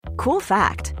Cool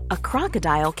fact, a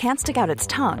crocodile can't stick out its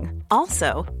tongue.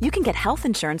 Also, you can get health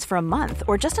insurance for a month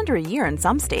or just under a year in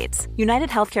some states. United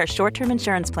Healthcare short-term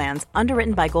insurance plans,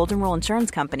 underwritten by Golden Rule Insurance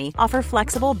Company, offer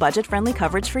flexible, budget-friendly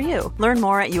coverage for you. Learn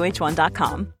more at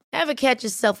uh1.com. Ever catch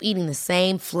yourself eating the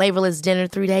same flavorless dinner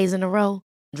 3 days in a row?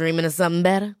 Dreaming of something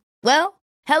better? Well,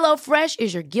 HelloFresh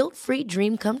is your guilt-free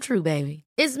dream come true, baby.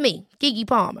 It's me, Keke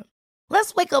Palmer.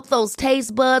 Let's wake up those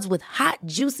taste buds with hot,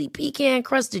 juicy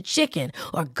pecan-crusted chicken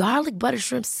or garlic butter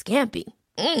shrimp scampi.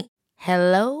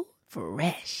 Hello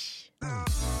Fresh.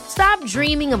 Stop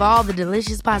dreaming of all the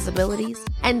delicious possibilities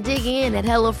and dig in at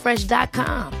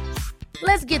HelloFresh.com.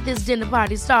 Let's get this dinner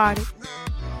party started.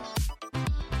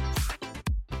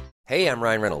 Hey, I'm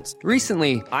Ryan Reynolds.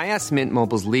 Recently, I asked Mint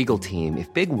Mobile's legal team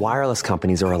if big wireless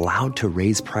companies are allowed to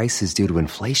raise prices due to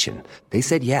inflation. They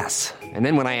said yes. And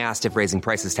then when I asked if raising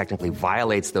prices technically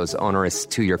violates those onerous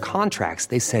 2-year contracts,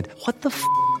 they said, "What the f***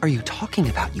 are you talking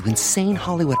about, you insane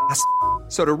Hollywood ass?"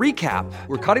 So to recap,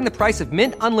 we're cutting the price of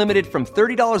Mint Unlimited from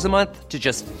 $30 a month to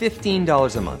just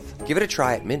 $15 a month. Give it a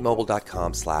try at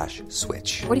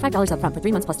mintmobile.com/switch. $45 up front for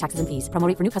 3 months plus taxes and fees. Promo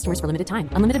rate for new customers for limited time.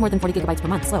 Unlimited more than 40 gigabytes per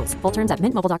month. Slows full terms at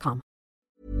mintmobile.com.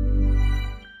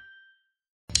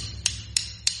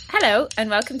 Hello, and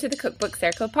welcome to the Cookbook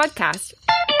Circle podcast.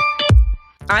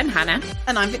 I'm Hannah.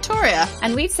 And I'm Victoria.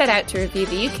 And we've set out to review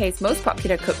the UK's most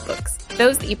popular cookbooks,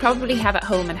 those that you probably have at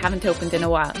home and haven't opened in a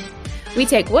while. We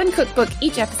take one cookbook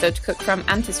each episode to cook from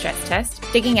and to stress test,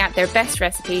 digging out their best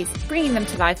recipes, bringing them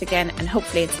to life again, and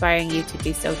hopefully inspiring you to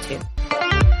do so too.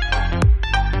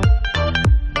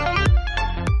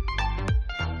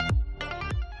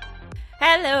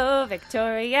 Hello,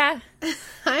 Victoria.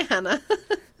 Hi, Hannah.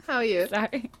 How are you?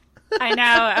 Sorry. I know,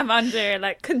 I'm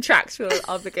under contractual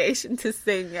obligation to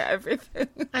sing everything.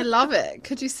 I love it.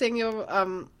 Could you sing your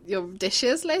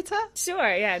dishes later?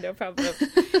 Sure, yeah, no problem.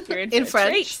 You're in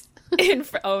French?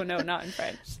 Oh no, not in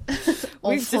French.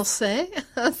 En français?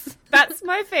 That's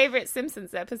my favourite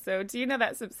Simpsons episode. Do you know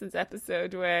that Simpsons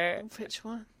episode where... Which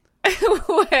one?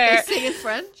 Where... They sing in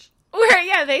French? Where,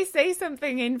 yeah, they say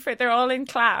something in French. They're all in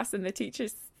class and the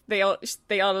teachers... They all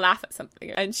laugh at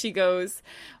something, and she goes,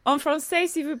 "En français,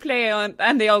 s'il vous plaît,"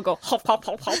 and they all go hop hop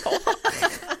hop hop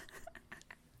hop.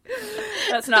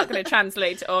 That's not going to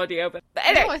translate to audio, but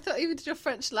anyway. No, I thought you did your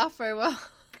French laugh very well.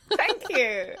 Thank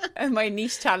you. And my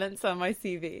niche talents on my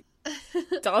CV: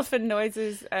 dolphin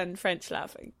noises and French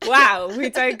laughing. Wow, we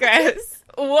digress.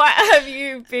 What have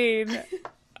you been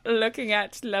looking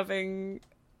at, loving,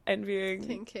 envying,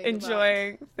 thinking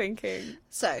enjoying, thinking?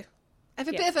 So, I have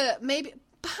a bit of a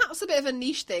perhaps a bit of a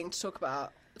niche thing to talk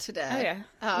about today.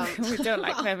 Oh yeah, we don't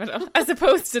like them at all. As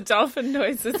opposed to dolphin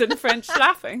noises and French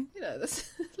laughing. You know, there's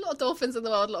a lot of dolphins in the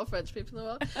world, a lot of French people in the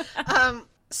world.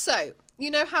 So,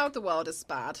 you know how the world is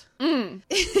bad?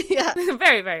 Yeah.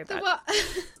 Very, very bad.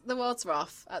 The world's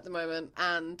rough at the moment,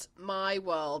 and my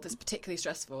world is particularly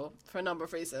stressful for a number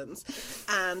of reasons.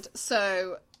 And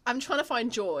so I'm trying to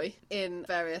find joy in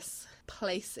various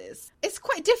places. It's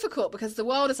quite difficult because the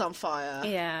world is on fire.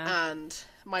 Yeah. And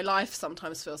my life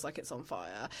sometimes feels like it's on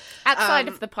fire. Outside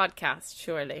of the podcast,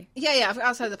 surely. Yeah,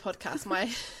 outside of the podcast. My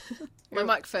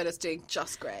microphone is doing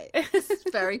just great. It's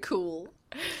very cool.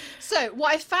 So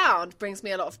what I found brings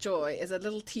me a lot of joy is a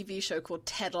little TV show called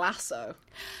Ted Lasso.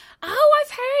 Oh,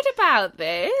 I've heard about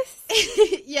this.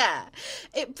 Yeah.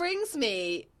 It brings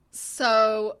me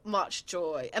so much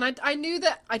joy. And I knew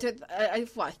that I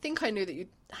think I knew that you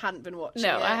hadn't been watching it.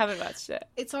 No, I haven't watched it.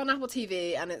 It's on Apple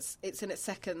TV and it's in its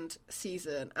second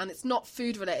season, and it's not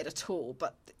food related at all,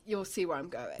 but you'll see where I'm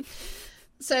going.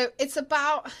 So it's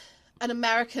about an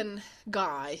American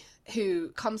guy who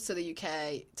comes to the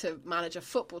UK to manage a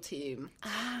football team.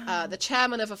 The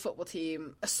chairman of a football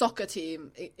team, a soccer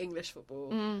team, English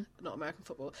football, not American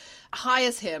football,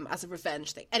 hires him as a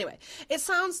revenge thing. Anyway, it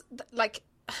sounds like...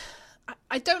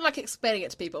 I don't like explaining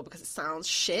it to people because it sounds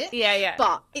shit. Yeah.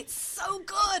 But it's so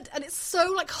good, and it's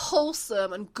so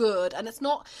wholesome and good, and it's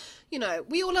not,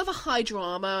 we all love a high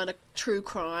drama and a true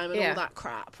crime and all that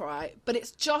crap, right? But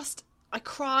it's just, I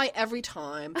cry every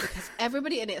time because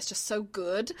everybody in it is just so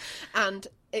good, and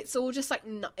it's all just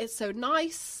it's so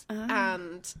nice,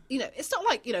 and it's not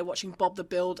like watching Bob the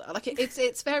Builder.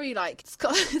 It's very it's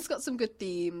got some good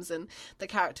themes, and the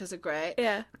characters are great.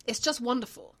 Yeah, it's just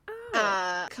wonderful.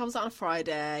 Comes out on a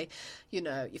Friday,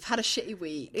 you've had a shitty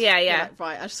week. Yeah.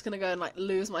 Right, I'm just going to go and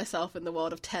lose myself in the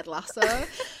world of Ted Lasso.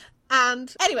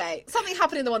 And anyway, something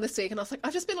happened in the one this week, and I was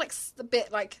I've just been a bit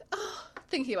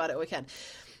thinking about it all weekend.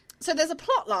 So there's a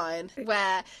plot line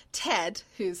where Ted,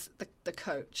 who's the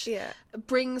coach,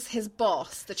 brings his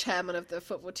boss, the chairman of the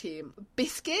football team,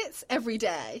 biscuits every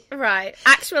day. Right,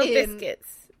 actual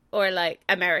biscuits. Or like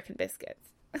American biscuits?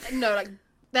 No, like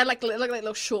they're like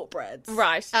little shortbreads,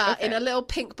 Right? Okay. In a little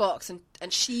pink box, and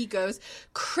she goes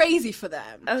crazy for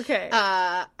them. Okay.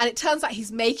 And it turns out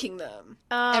he's making them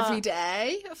every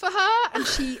day for her, and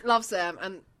she loves them.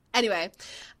 And anyway,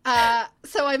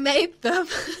 so I made them.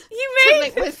 You to made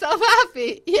make myself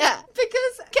happy. Yeah,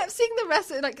 because I kept seeing the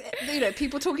recipe, like, you know,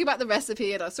 people talking about the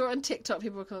recipe, and I saw it on TikTok.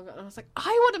 People were coming, and I was like, I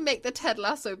want to make the Ted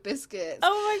Lasso biscuits.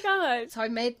 Oh my god! So I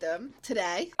made them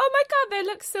today. Oh my god, they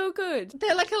look so good.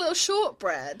 They're like a little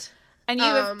shortbread. And you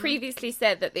have previously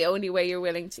said that the only way you're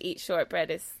willing to eat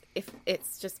shortbread is if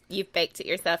it's just you've baked it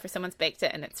yourself or someone's baked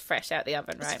it and it's fresh out the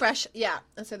oven, right? It's fresh, yeah.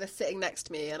 And so they're sitting next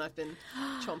to me and I've been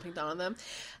chomping down on them.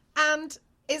 And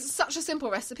it's such a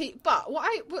simple recipe. But what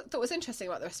I thought was interesting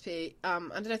about the recipe, I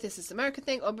don't know if this is an American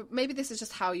thing or maybe this is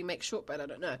just how you make shortbread, I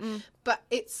don't know. But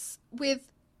it's with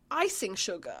icing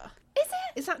sugar. Is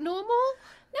it? Is that normal?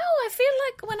 No, I feel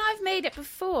like when I've made it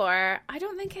before, I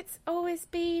don't think it's always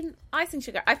been icing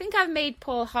sugar. I think I've made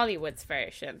Paul Hollywood's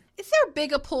version. Is there a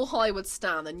bigger Paul Hollywood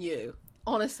stan than you?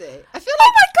 Honestly. I feel Oh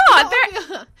like... my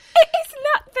god,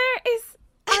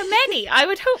 there are many. I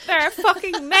would hope there are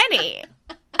fucking many.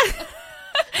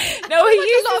 No, he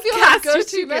uses a lot of your caster go-to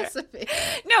sugar. recipe.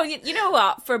 No, you know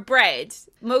what? For bread,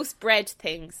 most bread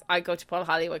things, I go to Paul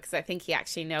Hollywood because I think he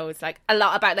actually knows like a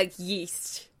lot about like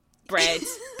yeast, bread,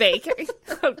 baking.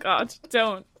 Oh God,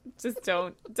 don't do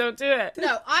it.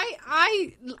 No,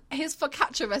 his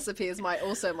focaccia recipe is my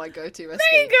go-to recipe.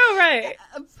 There you go, right?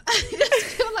 I just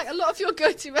feel like a lot of your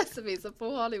go-to recipes are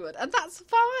Paul Hollywood, and that's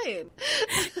fine.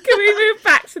 Can we move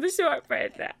back to the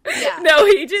shortbread now? Yeah. No,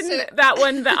 he didn't. So- That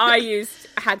one that I used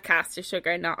had caster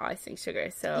sugar, not icing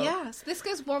sugar. So Yes, this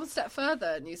goes one step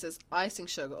further and uses icing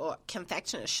sugar or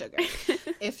confectioner's sugar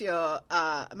if you're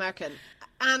American,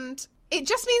 and it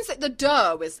just means that the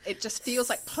dough just feels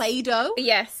like Play-Doh.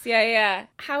 yes, yeah.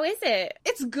 How is it?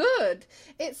 It's good.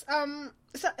 It's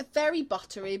very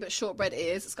buttery, but shortbread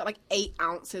is. It's got like 8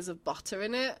 ounces of butter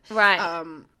in it. Right.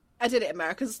 I did it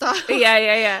American style.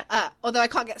 Yeah. Although I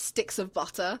can't get sticks of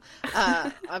butter,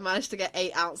 I managed to get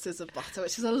 8 ounces of butter,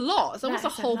 which is a lot. It's almost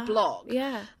That's a whole lot. block.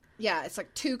 Yeah. Yeah, it's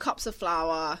like 2 cups of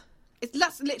flour.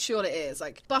 That's literally all it is.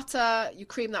 Like butter, you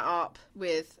cream that up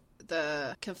with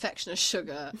the confectioner's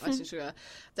sugar, icing sugar.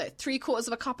 Like 3/4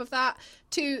 of a cup of that,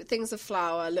 2 things of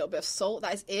flour, a little bit of salt.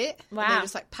 That is it. Wow. And then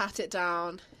just like pat it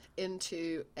down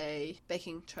into a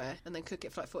baking tray and then cook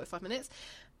it for like 45 minutes.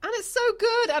 And it's so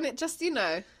good, and it just, you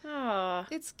know,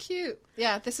 it's cute.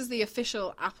 Yeah, this is the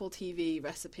official Apple TV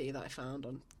recipe that I found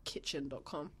on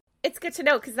kitchen.com. It's good to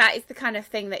know because that is the kind of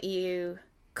thing that you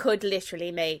could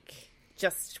literally make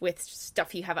just with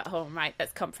stuff you have at home, right?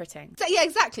 That's comforting. So, yeah,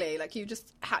 exactly. Like you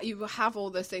just you have all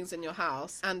those things in your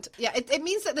house, and yeah, it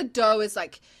means that the dough is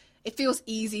like, it feels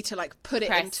easy to like put it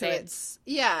Press into in. its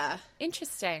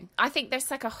Interesting. I think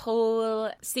there's like a whole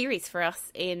series for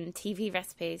us in TV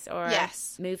recipes or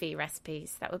Yes. movie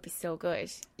recipes. That would be so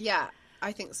good. Yeah,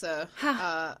 I think so.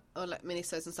 Or like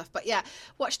minisodes and stuff. But yeah,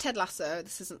 watch Ted Lasso.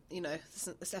 This isn't, you know,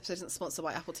 this episode isn't sponsored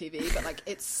by Apple TV, but like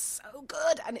it's so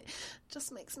good and it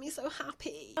just makes me so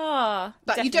happy. Oh,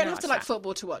 But you don't have to like that.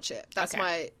 football to watch it. That's Okay.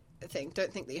 my thing.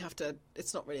 Don't think that you have to.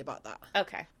 It's not really about that.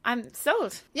 Okay, I'm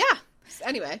sold. Yeah.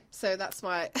 Anyway, so that's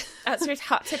my That's your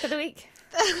hot tip of the week.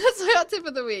 that's my hot tip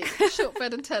of the week.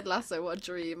 Shortbread and Ted Lasso. What a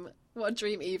dream! What a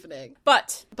dream evening.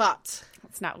 But But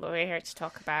that's not what we're here to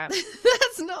talk about.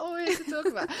 that's not what we're here to talk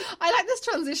about. I like this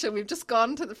transition. We've just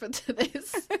gone to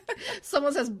this.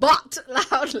 Someone says "but"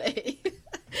 loudly,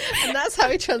 and that's how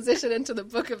we transition into the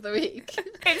book of the week.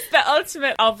 It's the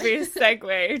ultimate obvious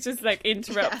segue. Just like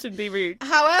interrupt and be rude.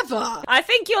 However, I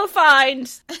think you'll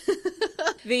find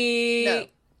the No.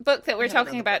 book that we're have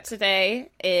talking another about today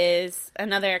is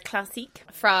another classique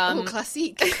from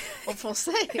classique en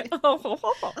français.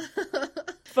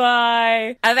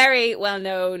 by a very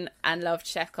well-known and loved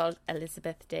chef called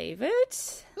Elizabeth David.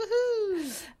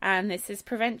 Woohoo! And this is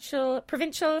Provincial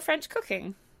French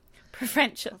cooking.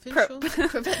 Provincial cooking.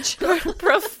 Preferential,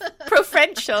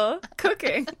 provincial,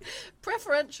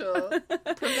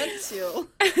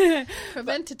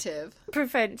 preventative.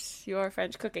 Prevent your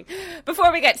French cooking.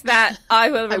 Before we get to that,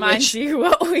 I will remind wish. you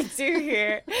what we do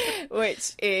here,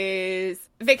 which is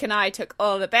Vic and I took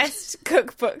all the best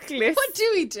cookbook lists. What do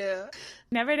we do?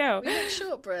 Never know. We make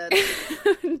shortbread.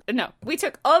 No, we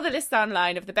took all the lists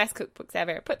online of the best cookbooks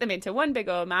ever, put them into one big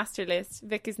old master list.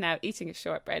 Vic is now eating a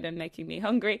shortbread and making me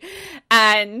hungry,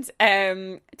 and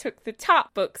took the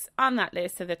top books on that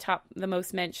list, so the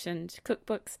most mentioned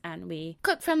cookbooks, and we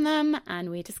cook from them, and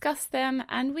we discuss them,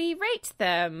 and we rate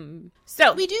them.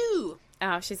 So We do.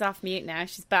 oh, she's off mute now.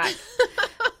 She's back.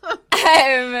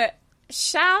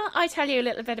 Shall I tell you a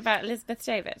little bit about Elizabeth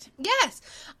David? Yes.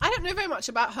 I don't know very much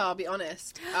about her, I'll be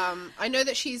honest. I know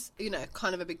that she's,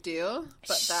 kind of a big deal,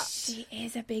 but that... She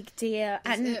is a big deal.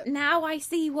 And now I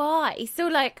see why. So,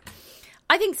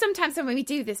 I think sometimes when we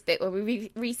do this bit where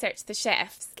we research the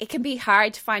chefs, it can be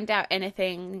hard to find out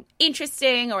anything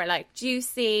interesting or,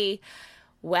 juicy.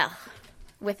 Well...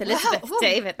 with Elizabeth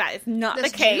David, that is not the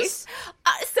case.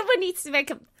 Someone needs to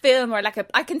make a film or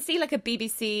I can see a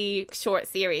BBC short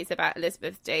series about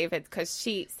Elizabeth David because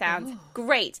she sounds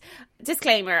great.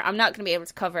 Disclaimer, I'm not going to be able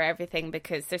to cover everything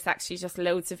because there's actually just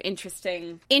loads of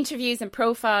interesting interviews and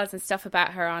profiles and stuff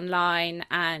about her online,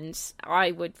 and I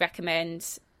would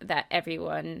recommend that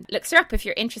everyone looks her up if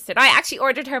you're interested. I actually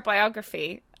ordered her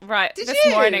biography this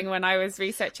morning when I was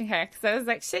researching her because I was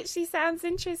like, shit, she sounds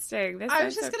interesting. I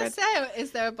was just going to say,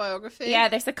 is there a biography? Yeah,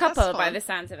 there's a couple by the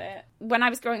sounds of it. When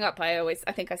I was growing up, I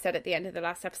think I said at the end of the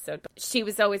last episode, but she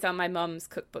was always on my mum's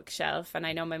cookbook shelf, and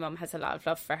I know my mum has a lot of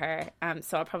love for her,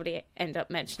 so I'll probably end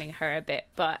up mentioning her a bit.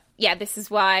 But yeah, this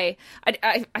is why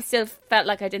I still felt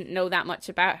like I didn't know that much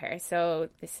about her, so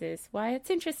this is why it's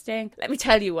interesting. Let me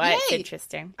tell you why it's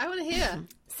interesting. I want to hear.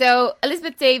 So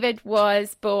Elizabeth David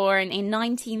was born in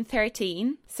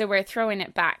 1913, so we're throwing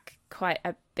it back quite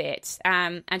a bit,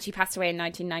 and she passed away in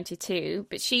 1992.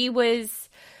 But she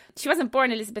wasn't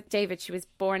born Elizabeth David, she was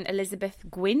born Elizabeth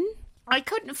Gwynn. I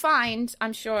couldn't find,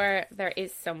 I'm sure there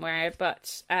is somewhere,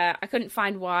 but I couldn't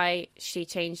find why she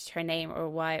changed her name or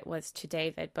why it was to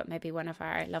David, but maybe one of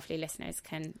our lovely listeners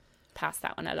can pass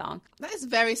that one along. That is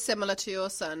very similar to your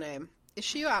surname. Is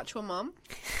she your actual mum?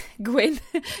 Gwyn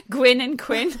and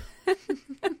Quinn.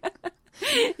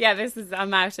 Yeah,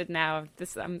 I'm outed now.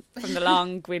 I'm from the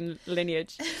long Gwyn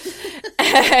lineage.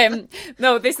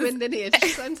 No, this Gwyn lineage.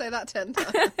 Don't say that 10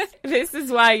 times. This is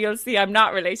why you'll see I'm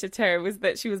not related to her, was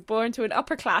that she was born to an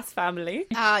upper class family.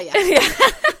 Ah, yeah.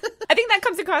 I think that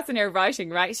comes across in her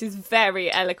writing, right? She's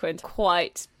very eloquent,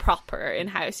 quite proper in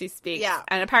how she speaks,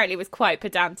 and apparently was quite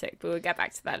pedantic, but we'll get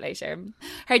back to that later.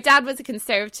 Her dad was a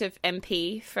Conservative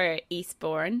MP for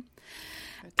Eastbourne.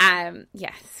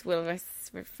 Yes, we'll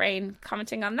refrain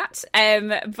commenting on that.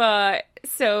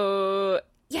 So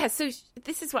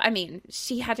this is what I mean.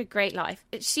 She had a great life.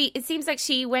 It seems like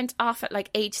she went off at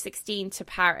age 16 to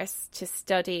Paris to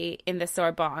study in the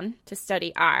Sorbonne, to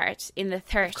study art in the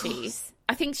 30s.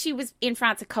 I think she was in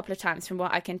France a couple of times from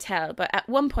what I can tell, but at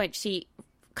one point she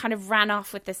kind of ran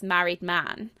off with this married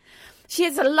man. She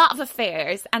has a lot of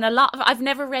affairs and I've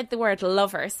never read the word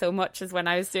lover so much as when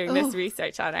I was doing this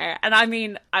research on her. And I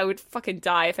mean, I would fucking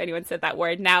die if anyone said that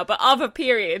word now, but of a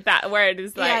period, that word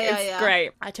is great.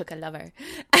 I took a lover.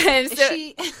 Is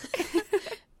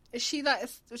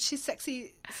she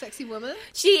sexy woman?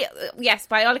 Yes,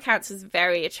 by all accounts was a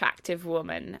very attractive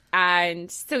woman.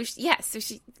 And so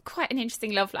she quite an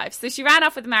interesting love life. So she ran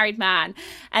off with a married man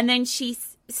and then she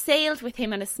sailed with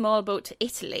him on a small boat to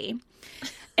Italy.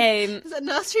 Is that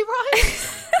nursery rhyme?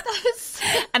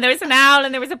 And there was an owl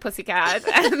and there was a pussycat.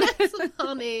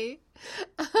 Honey.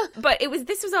 But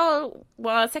this was all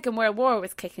while Second World War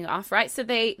was kicking off, right? So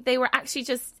they were actually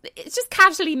it's just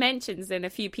casually mentions in a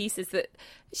few pieces that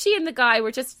she and the guy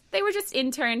were just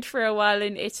interned for a while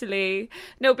in Italy,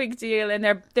 no big deal, and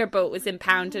their boat was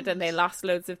impounded and they lost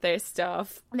loads of their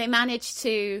stuff. They managed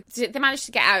to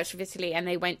get out of Italy and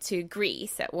they went to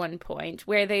Greece at one point,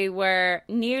 where they were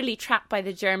nearly trapped by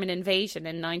the German invasion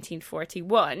in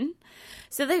 1941.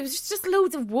 So there was just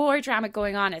loads of war drama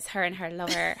going on as her and her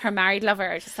lover, her married lover,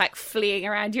 are just fleeing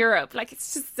around Europe.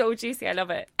 It's just so juicy. I love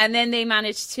it. And then they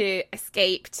managed to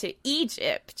escape to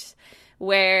Egypt,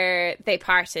 where they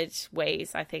parted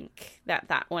ways. I think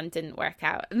that one didn't work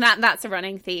out. And that's a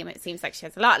running theme. It seems like she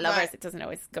has a lot of lovers. Right. It doesn't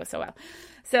always go so well.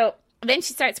 So then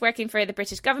she starts working for the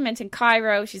British government in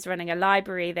Cairo. She's running a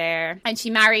library there. And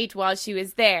she married while she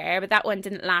was there, but that one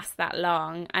didn't last that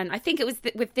long. And I think it was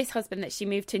with this husband that she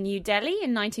moved to New Delhi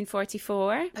in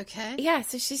 1944. Okay. Yeah,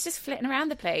 so she's just flitting around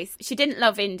the place. She didn't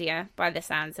love India by the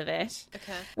sounds of it.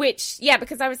 Okay. Which,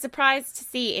 because I was surprised to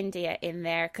see India in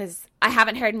there, because I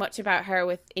haven't heard much about her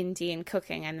with Indian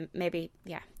cooking, and maybe,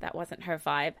 that wasn't her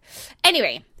vibe.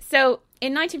 Anyway, so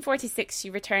in 1946, she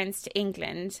returns to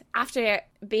England. After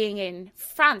being in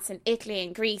France and Italy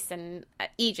and Greece and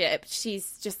Egypt,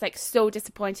 she's just so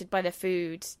disappointed by the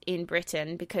food in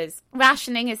Britain because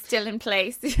rationing is still in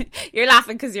place. You're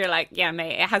laughing because you're like, yeah,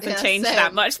 mate, it hasn't changed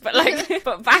that much. But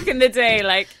but back in the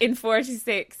day, in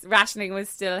 46, rationing was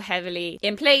still heavily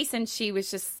in place and she was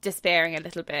just despairing a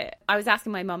little bit. I was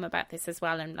asking my mum about this as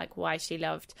well and why she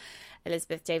loved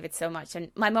Elizabeth David so much. And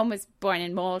my mum was born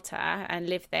in Malta and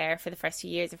lived there for the first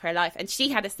few years of her life, and she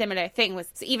had a similar thing.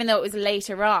 So even though it was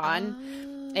later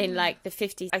on, in like the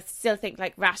 50s. I still think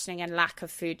like rationing and lack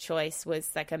of food choice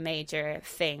was like a major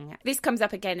thing. This comes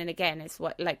up again and again, is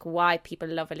what like why people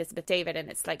love Elizabeth David, and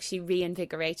it's like she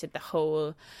reinvigorated the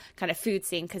whole kind of food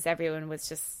scene because everyone was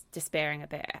just despairing a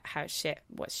bit at how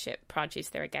what shit produce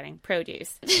they were getting.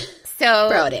 Produce.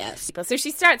 So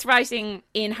she starts writing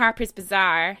in Harper's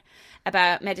Bazaar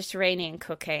about Mediterranean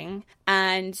cooking,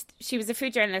 and she was a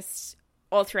food journalist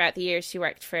all throughout the years. She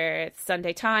worked for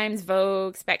Sunday Times,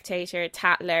 Vogue, Spectator,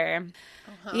 Tatler.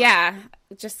 Yeah,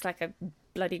 just like a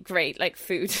bloody great like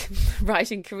food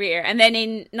writing career. And then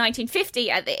in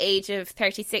 1950, at the age of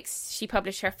 36, she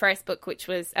published her first book, which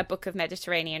was a book of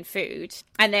Mediterranean food.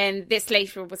 And then this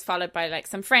later was followed by like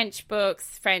some French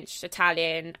books, French,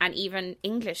 Italian, and even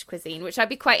English cuisine, which I'd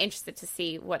be quite interested to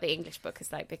see what the English book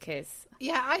is like, because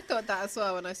yeah, I thought that as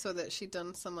well when I saw that she'd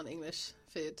done some on English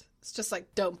food. It's just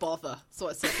like, don't bother. That's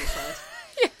what it says inside.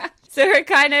 Yeah. So her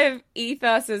kind of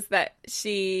ethos is that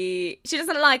she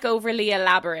doesn't like overly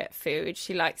elaborate food.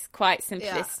 She likes quite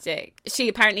simplistic. Yeah. She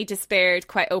apparently despaired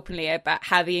quite openly about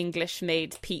how the English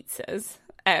made pizzas.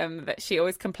 That she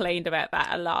always complained about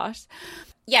that a lot.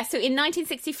 Yeah, so in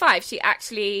 1965, she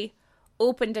actually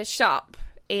opened a shop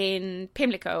in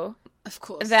Pimlico. Of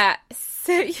course. That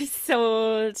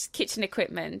sold kitchen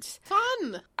equipment.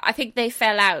 Fun! I think they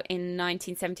fell out in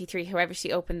 1973, whoever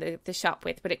she opened the shop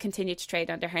with, but it continued to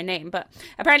trade under her name. But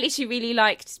apparently she really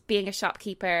liked being a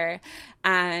shopkeeper,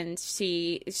 and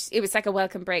it was like a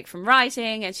welcome break from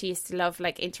writing, and she used to love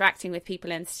like interacting with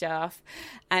people and stuff.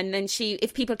 And then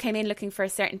if people came in looking for a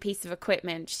certain piece of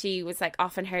equipment, she was like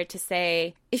often heard to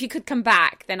say, if you could come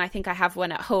back, then I think I have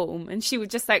one at home. And she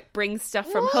would just like bring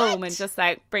stuff from home and just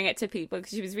like bring it to people,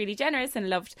 because she was really generous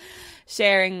and loved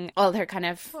sharing all her kind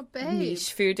of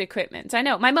niche food equipment. I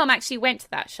know. My mum actually went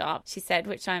to that shop, she said,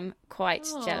 which I'm quite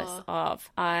jealous of.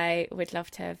 I would love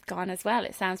to have gone as well.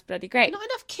 It sounds bloody great. Not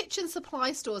enough kitchen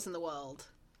supply stores in the world,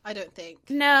 I don't think.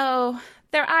 No,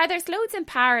 there are. There's loads in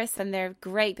Paris and they're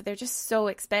great, but they're just so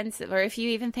expensive. Or if you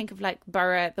even think of like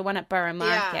Borough, the one at Borough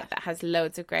Market that has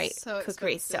loads of great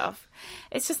cookery stuff.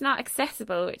 It's just not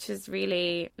accessible, which is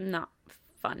really not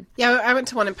fun. Yeah, I went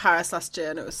to one in Paris last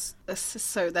year, and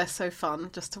they're so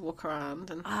fun just to walk around.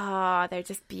 And they're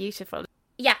just beautiful.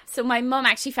 Yeah, so my mum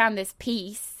actually found this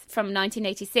piece from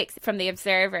 1986 from The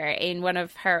Observer in one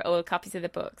of her old copies of the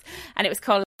books, and it was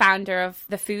called Founder of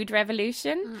the Food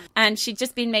Revolution. And she'd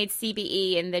just been made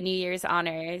CBE in the New Year's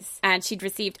Honours, and she'd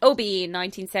received OBE in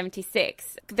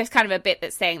 1976. There's kind of a bit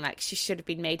that's saying like she should have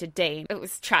been made a Dane. It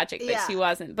was tragic that she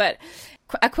wasn't, but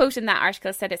a quote in that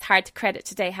article said, "It's hard to credit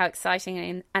today how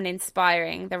exciting and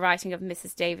inspiring the writing of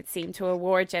Mrs. David seemed to a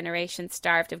war generation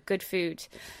starved of good food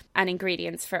and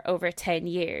ingredients for over 10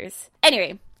 years.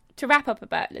 Anyway, to wrap up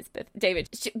about Elizabeth David,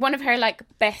 one of her like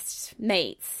best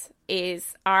mates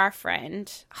is our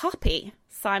friend Hoppy,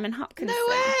 Simon Hopkinson.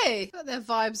 No way! But their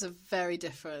vibes are very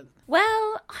different.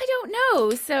 Well, I don't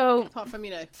know. So apart from,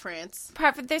 France.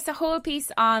 There's a whole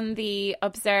piece on The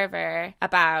Observer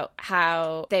about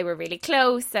how they were really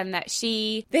close, and that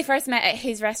they first met at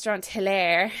his restaurant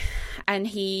Hilaire, and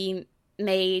he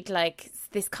made like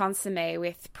this consomme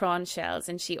with prawn shells,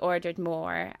 and she ordered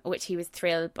more, which he was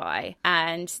thrilled by.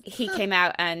 And he came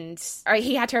out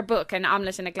he had her book, An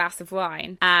Omelette and a Glass of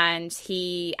Wine, and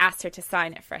he asked her to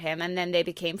sign it for him, and then they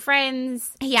became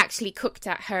friends. He actually cooked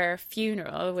at her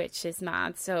funeral, which is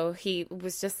mad. So he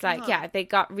was just like, they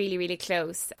got really, really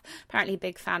close. Apparently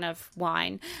big fan of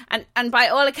wine, and by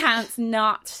all accounts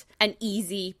not an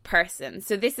easy person.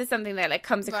 So this is something that like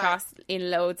comes across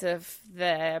in loads of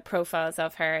the profiles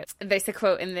of her. There's a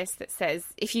quote in this that says,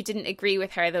 if you didn't agree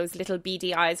with her, those little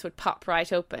beady eyes would pop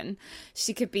right open.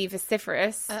 She could be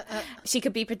vociferous. She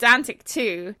could be pedantic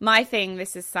too.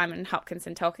 This is Simon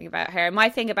Hopkinson talking about her. My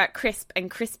thing about crisp and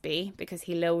crispy, because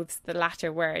he loathes the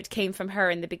latter word, came from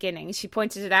her in the beginning. She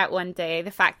pointed it out one day,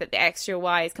 the fact that the extra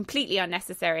Y is completely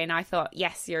unnecessary, and I thought,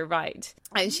 yes, you're right.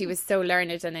 And she was so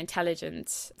learned and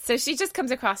intelligent. So she just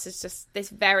comes across as just this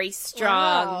very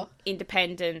strong,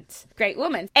 independent, great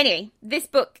woman. Anyway, this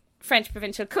book, French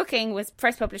Provincial Cooking, was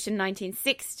first published in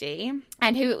 1960,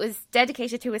 and who it was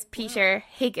dedicated to was Peter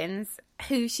Higgins,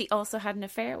 who she also had an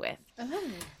affair with.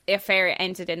 The affair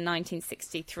ended in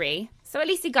 1963. So at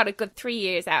least he got a good 3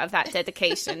 years out of that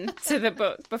dedication to the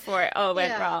book before it all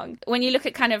went wrong. When you look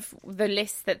at kind of the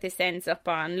list that this ends up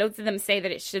on, loads of them say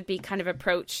that it should be kind of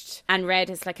approached and read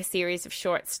as like a series of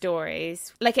short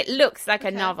stories. Like it looks like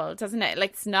a novel, doesn't it?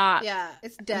 Like it's not... Yeah,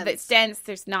 it's dense. It's dense.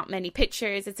 There's not many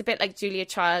pictures. It's a bit like Julia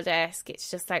Child-esque.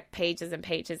 It's just like pages and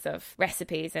pages of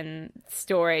recipes and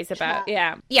stories about...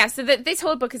 Yeah, so this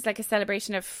whole book is like a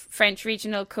celebration of French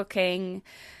regional cooking.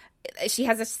 she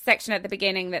has a section at the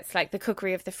beginning that's like the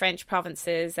cookery of the French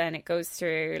provinces, and it goes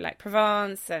through like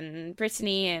Provence and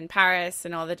Brittany and Paris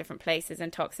and all the different places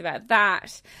and talks about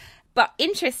that. But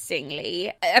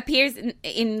interestingly, it appears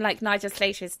in like Nigel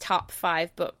Slater's top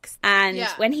 5 books. And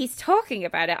when he's talking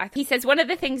about it, he says one of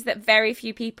the things that very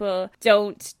few people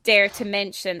don't dare to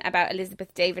mention about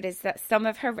Elizabeth David is that some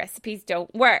of her recipes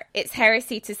don't work. It's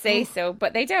heresy to say so,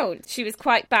 but they don't. She was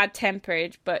quite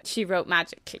bad-tempered, but she wrote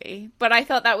magically. But I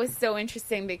thought that was so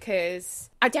interesting because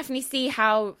I definitely see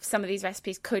how some of these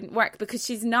recipes couldn't work, because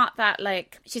she's not that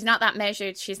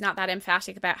measured, she's not that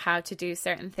emphatic about how to do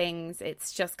certain things.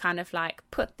 It's just kind of like,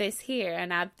 put this here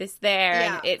and add this there,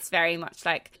 and it's very much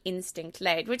like instinct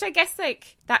led, which I guess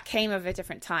like that came of a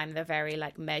different time, the very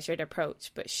like measured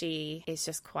approach, but she is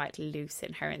just quite loose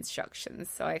in her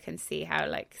instructions, so I can see how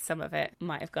like some of it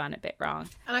might have gone a bit wrong.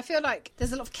 And I feel like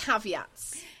there's a lot of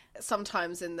caveats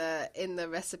sometimes in the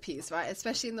recipes, right?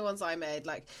 Especially in the ones I made,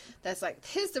 like there's like,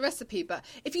 here's the recipe, but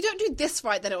if you don't do this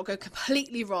right, then it'll go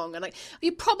completely wrong, and like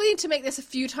you probably need to make this a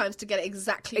few times to get it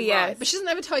exactly right. But she doesn't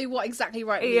ever tell you what exactly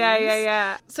right means.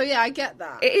 So I get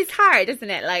that. It is hard, isn't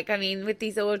it? Like, I mean, with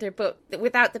these older books,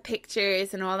 without the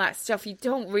pictures and all that stuff, you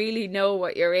don't really know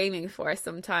what you're aiming for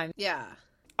sometimes.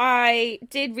 I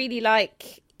did really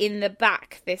like in the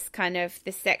back this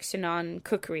section on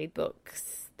cookery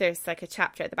books. There's like a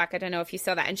chapter at the back. I don't know if you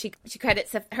saw that. And she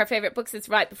credits her favourite books as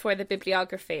right before the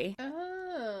bibliography.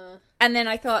 And then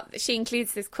I thought she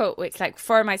includes this quote, which like,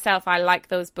 for myself, I like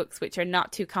those books which are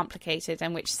not too complicated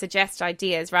and which suggest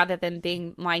ideas rather than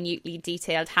being minutely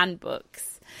detailed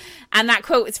handbooks. And that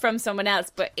quote is from someone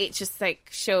else, but it just like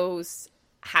shows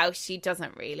how she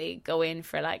doesn't really go in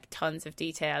for like tons of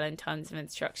detail and tons of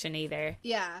instruction either.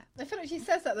 I feel like she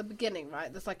says that at the beginning,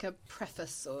 right? There's like a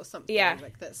preface or something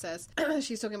like that says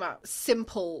she's talking about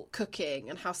simple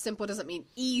cooking and how simple doesn't mean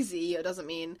easy, or doesn't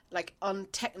mean like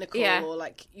untechnical or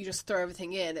like you just throw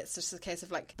everything in. It's just a case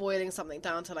of like boiling something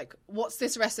down to like, what's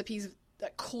this recipe's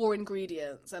like core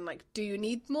ingredients, and like, do you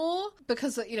need more?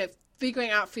 Because, you know, figuring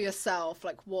out for yourself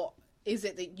like what is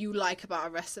it that you like about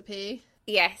a recipe.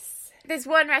 There's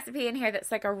one recipe in here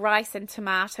that's like a rice and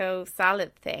tomato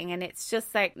salad thing, and it's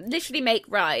just like, literally make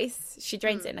rice. She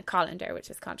drains it in a colander, which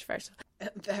is controversial.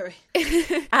 Very.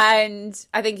 And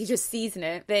I think you just season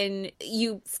it. Then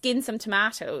you skin some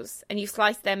tomatoes and you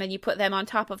slice them and you put them on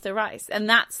top of the rice. And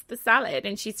that's the salad.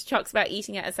 And she talks about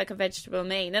eating it as like a vegetable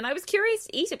main. And I was curious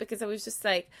to eat it because I was just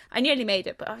like, I nearly made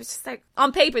it, but I was just like,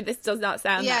 on paper, this does not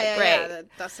sound that great.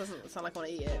 That doesn't sound like I want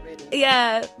to eat it, really.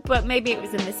 Yeah, but maybe it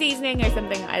was in the seasoning or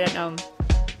something. I don't know.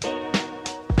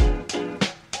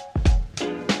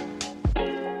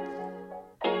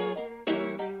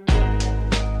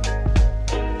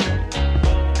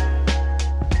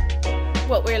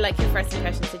 What were like your first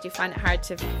impressions? Did you find it hard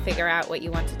to figure out what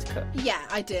you wanted to cook? Yeah,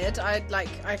 I did. I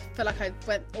feel like I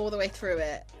went all the way through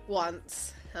it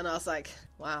once, and I was like,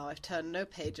 wow, I've turned no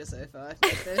pages over. I've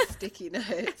made those sticky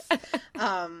notes.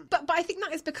 But I think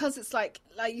that is because it's like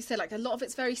you said, like a lot of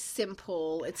it's very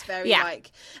simple. It's very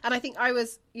like, and I think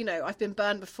I've been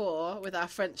burned before with our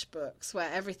French books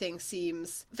where everything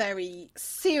seems very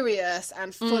serious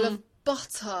and full of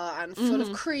butter and full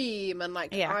of cream, and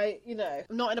like I'm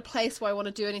not in a place where I want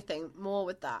to do anything more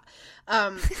with that.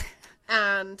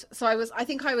 And so I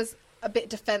think I was a bit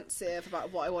defensive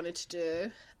about what I wanted to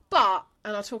do. But,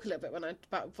 and I'll talk a little bit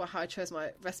about how I chose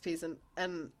my recipes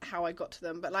and how I got to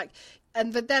them. But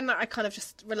then I kind of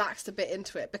just relaxed a bit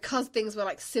into it because things were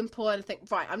like simple, and I think,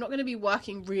 right, I'm not going to be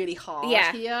working really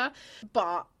hard here,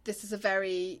 but this is a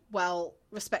very well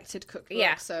respected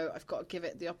cookbook, so I've got to give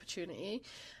it the opportunity.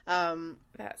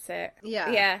 That's it.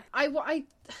 I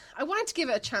wanted to give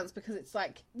it a chance because it's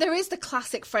like there is the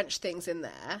classic French things in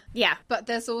there, but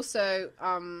there's also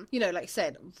like you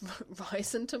said,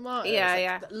 rice and tomatoes,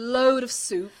 a load of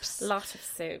soups, a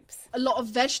lot of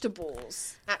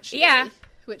vegetables actually,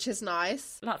 which is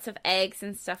nice. Lots of eggs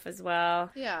and stuff as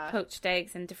well. Poached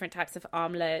eggs and different types of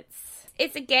omelets.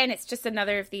 It's just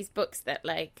another of these books that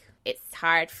like it's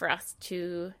hard for us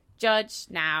to judge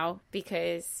now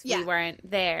because we weren't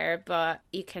there, but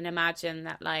you can imagine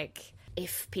that like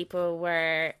if people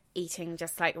were eating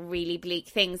just like really bleak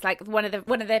things, like one of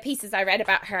the pieces I read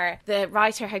about her, the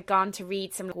writer had gone to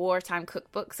read some wartime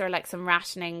cookbooks or like some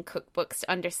rationing cookbooks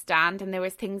to understand, and there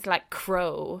was things like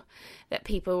crow that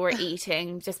people were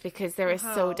eating just because they were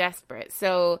so desperate.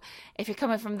 So if you're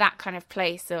coming from that kind of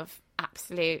place of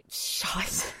absolute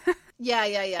shite Yeah.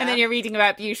 And then you're reading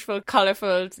about beautiful,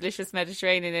 colourful, delicious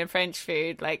Mediterranean and French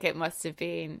food. Like, it must have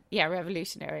been,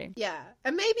 revolutionary. Yeah.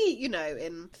 And maybe,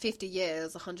 in 50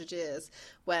 years, 100 years,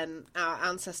 when our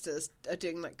ancestors are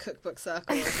doing, like, cookbook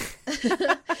circles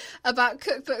about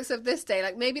cookbooks of this day,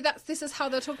 like, maybe this is how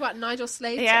they'll talk about Nigel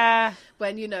Slater. Yeah.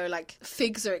 When, like,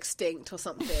 figs are extinct or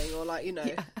something, or, like,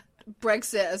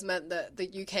 Brexit has meant that the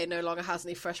UK no longer has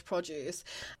any fresh produce.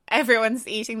 Everyone's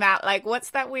eating that. Like,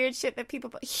 what's that weird shit that people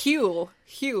put? Huel.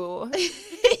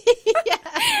 Yeah.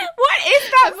 What is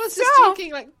that? Everyone's just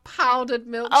drinking like powdered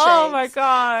milkshakes. Oh my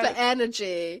god! For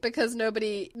energy, because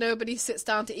nobody sits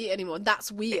down to eat anymore.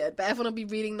 That's weird. But everyone will be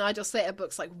reading Nigel Slater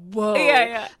books. Like, whoa,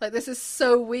 yeah. Like, this is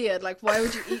so weird. Like, why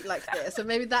would you eat like this? And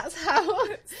maybe that's how.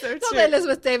 So not that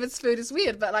Elizabeth David's food is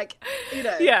weird, but like,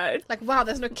 yeah. Like, wow,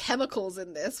 there's no chemicals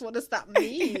in this. What does that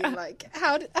mean? Yeah. Like,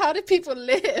 how do people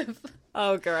live?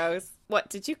 Oh, gross. What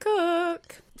did you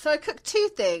cook? So I cooked two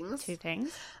things.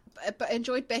 But I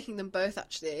enjoyed baking them both,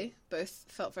 actually. Both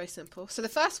felt very simple. So the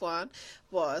first one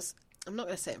was, I'm not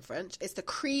going to say it in French, it's the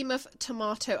cream of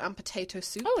tomato and potato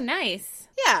soup. Oh, nice.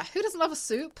 Yeah, who doesn't love a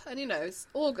soup? And, it's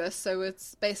August, so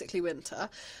it's basically winter.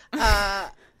 And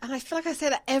I feel like I say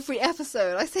that every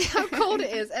episode. I say how cold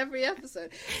it is every episode.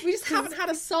 We just haven't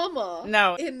had a summer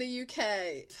in the UK.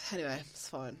 Anyway, it's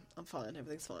fine. I'm fine.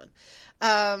 Everything's fine.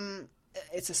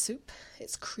 It's a soup.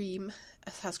 It's cream.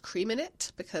 It has cream in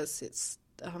it because it's...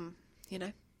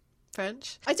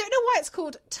 French. I don't know why it's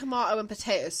called tomato and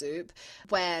potato soup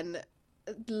when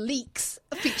leeks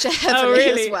feature heavily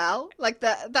as well. Like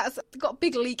that's got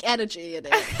big leek energy in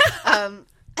it.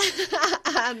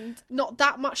 And not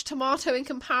that much tomato in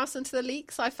comparison to the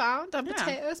leeks I found and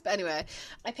potatoes. But anyway,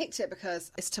 I picked it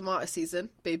because it's tomato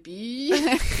season, baby.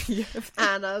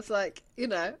 And I was like,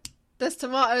 there's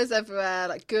tomatoes everywhere,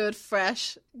 like good,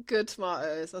 fresh, good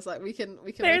tomatoes. I was like, we can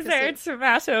There's make our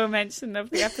tomato mention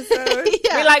of the episode.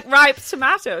 Yeah. We like ripe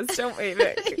tomatoes, don't we,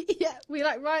 Vic? Yeah, we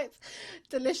like ripe,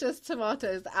 delicious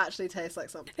tomatoes that actually taste like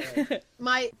something.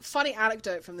 My funny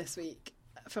anecdote from this week,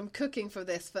 from cooking for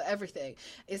this, for everything,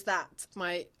 is that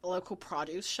my local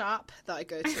produce shop that I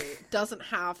go to doesn't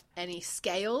have any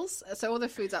scales. So all the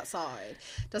food's outside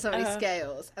doesn't have any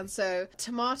scales. And so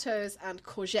tomatoes and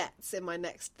courgettes in my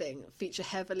next thing feature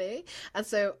heavily. And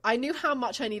so I knew how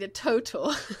much I needed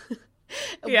total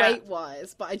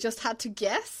weight-wise, but I just had to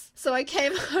guess. So I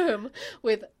came home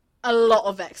with a lot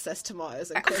of excess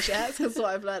tomatoes and courgettes, because what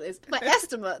I've learned is my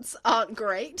estimates aren't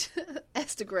great.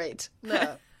 Great.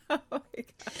 No. Oh my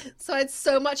God. So I had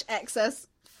so much excess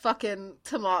fucking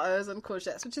tomatoes and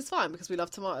courgettes, which is fine because we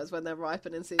love tomatoes when they're ripe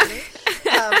and in season.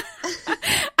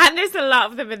 And there's a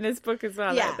lot of them in this book as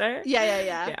well, aren't there?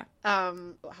 Yeah.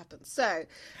 What happens? So,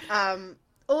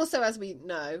 also, as we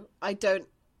know, I don't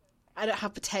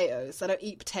have potatoes. I don't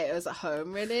eat potatoes at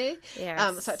home, really.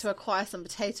 Yes. So I had to acquire some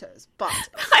potatoes. But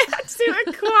I had to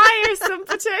acquire some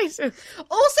potatoes.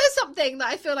 Also something that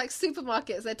I feel like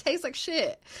supermarkets, they taste like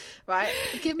shit, right?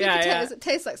 Give me potatoes that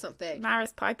taste like something.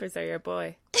 Maris Pipers are your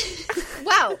boy.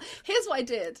 Well, here's what I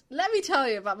did. Let me tell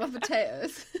you about my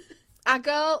potatoes. Our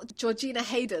girl, Georgina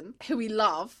Hayden, who we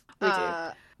love. We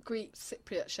do. Greek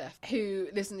Cypriot chef who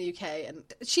lives in the UK, and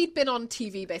she'd been on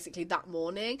TV basically that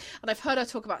morning, and I've heard her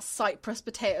talk about Cyprus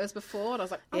potatoes before, and I was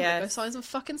like, I'm gonna go find some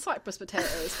fucking Cyprus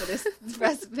potatoes for this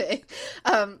recipe,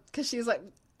 because she was like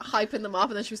hyping them up,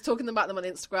 and then she was talking about them on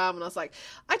Instagram, and I was like,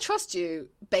 I trust you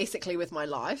basically with my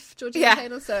life, Georgina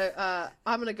Hayden, so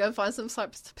I'm gonna go and find some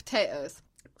Cyprus potatoes.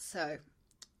 So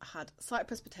I had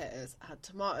Cyprus potatoes, I had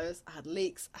tomatoes, I had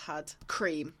leeks, I had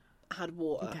cream, I had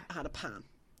water, I had a pan.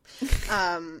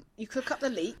 You cook up the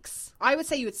leeks. I would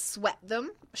say you would sweat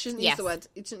them. She doesn't use the word.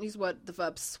 It doesn't use the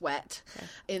verb sweat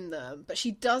in them. But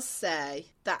she does say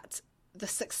that the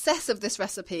success of this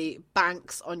recipe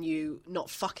banks on you not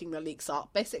fucking the leeks up.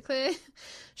 Basically,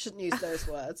 shouldn't use those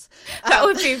words. That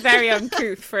would be very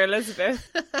uncouth for Elizabeth.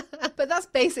 But that's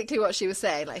basically what she was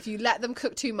saying. Like, if you let them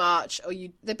cook too much, or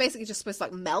they're basically just supposed to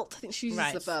like melt. I think she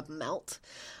uses the verb melt.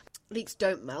 Leeks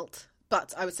don't melt.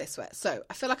 But I would say sweat. So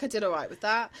I feel like I did all right with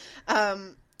that.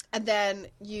 And then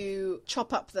you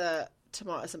chop up the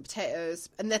tomatoes and potatoes.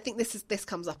 And I think this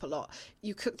comes up a lot.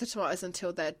 You cook the tomatoes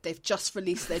until they've just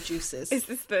released their juices. Is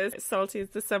this the salty as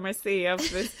the summer sea of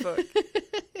this book?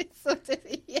 Sort of,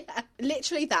 yeah.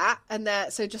 Literally that. And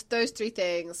so just those three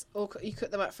things. You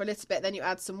cook them up for a little bit. Then you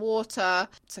add some water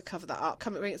to cover that up.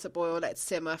 Bring it to a boil. Let it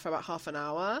simmer for about half an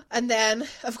hour. And then,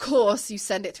 of course, you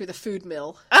send it through the food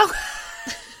mill. Oh,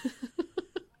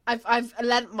 I've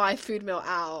lent my food mill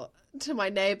out to my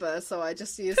neighbour, so I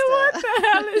just used it. What the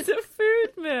hell is a food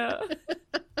mill?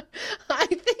 I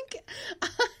think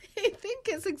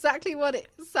it's exactly what it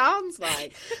sounds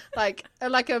like. Like a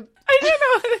I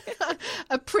don't know.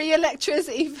 a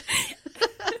pre-electricity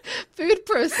food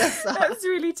processor. That's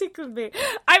really tickled me.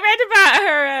 I read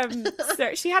about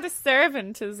her. She had a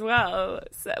servant as well,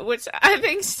 which I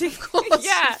think she.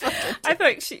 Yeah, I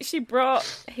thought she brought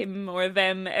him or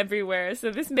them everywhere.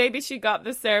 So maybe she got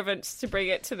the servant to bring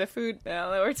it to the food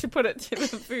mill or to put it to the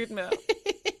food mill.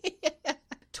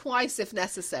 Twice if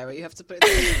necessary, you have to put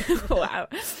it. Wow.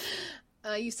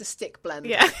 I used a stick blender.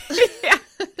 Yeah. Yeah,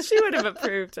 she would have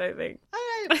approved, I think.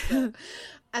 I hope so.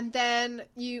 And then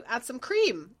you add some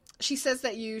cream. She says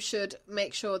that you should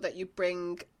make sure that you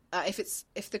bring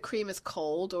if the cream is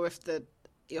cold or if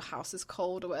your house is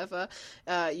cold or whatever,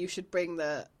 you should bring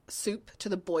the soup to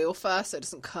the boil first so it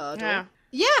doesn't curdle.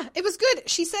 Yeah, it was good.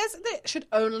 She says that it should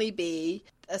only be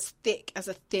as thick as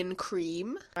a thin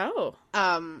cream. Oh.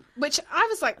 Which I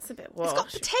was like, It's a bit it's got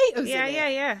washed. potatoes in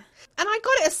it. Yeah. And I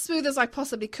got it as smooth as I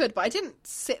possibly could, but I didn't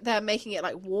sit there making it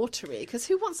like watery, because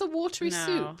who wants a watery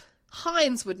soup?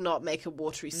 Heinz would not make a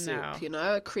watery soup,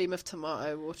 a cream of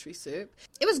tomato watery soup.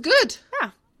 It was good.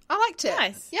 Yeah. I liked it.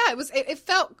 Nice. Yeah,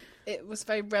 it was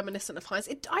very reminiscent of Heinz.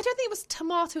 I don't think it was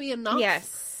tomatoey enough.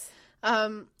 Yes.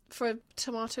 For a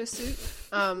tomato soup.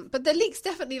 But the leeks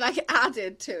definitely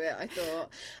added to it, I thought.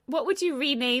 What would you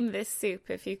rename this soup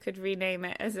if you could rename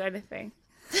it as anything?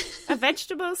 A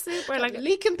vegetable soup or like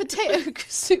leek and potato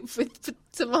soup with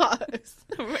tomatoes.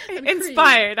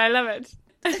 Inspired. I love it.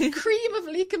 A cream of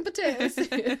leek and potato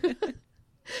soup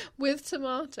with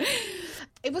tomato.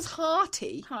 It was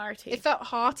hearty. It felt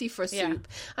hearty for a soup. Yeah.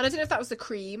 And I don't know if that was the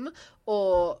cream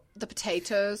or the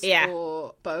potatoes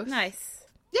or both. Nice.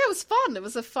 Yeah, it was fun. It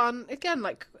was a fun, again,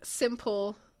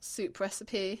 simple soup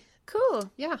recipe.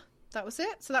 Cool. Yeah, that was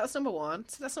it. So that was number one.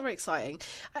 So that's not very exciting.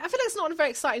 I feel like it's not a very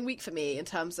exciting week for me in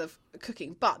terms of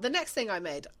cooking. But the next thing I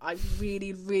made, I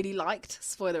really, really liked.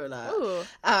 Spoiler alert. Ooh.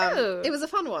 It was a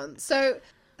fun one. So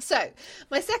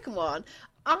my second one,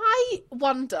 I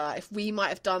wonder if we might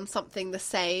have done something the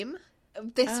same.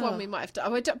 This one we might have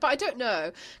done. But I don't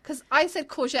know. Because I said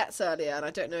courgettes earlier, and I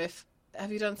don't know if... Have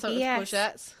you done something with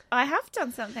courgettes? I have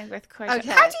done something with courgettes.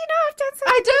 Okay. How do you know I've done something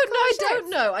I don't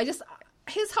know.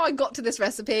 Here's how I got to this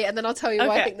recipe, and then I'll tell you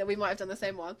why I think that we might have done the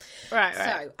same one. Right.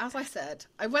 So, as I said,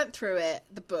 I went through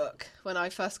the book, when I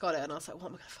first got it, and I was like, what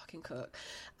am I going to fucking cook?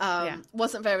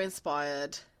 Wasn't very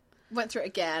inspired. Went through it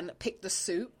again, picked the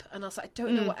soup, and I was like, I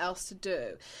don't know what else to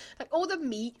do. All the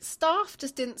meat stuff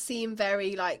just didn't seem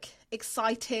very,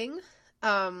 exciting.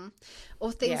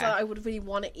 Or things that I would really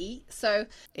want to eat. So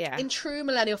in true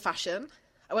millennial fashion,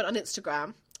 I went on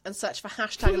Instagram and searched for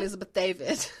hashtag Elizabeth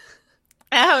David.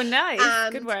 Oh, nice.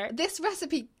 And good work. This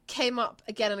recipe came up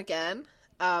again and again,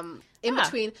 in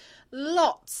between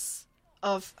lots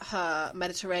of her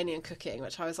Mediterranean cooking,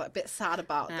 which I was a bit sad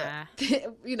about. That,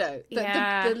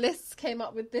 the lists came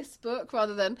up with this book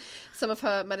rather than some of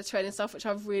her Mediterranean stuff, which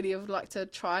I really would like to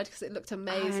have tried because it looked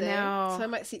amazing. So I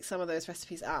might seek some of those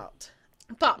recipes out.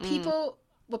 But people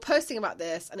were posting about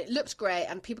this, and it looked great,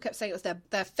 and people kept saying it was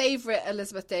their favourite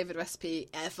Elizabeth David recipe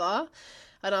ever.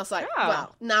 And I was like,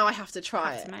 well, now I have to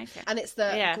try it. And it's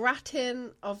the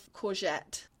gratin of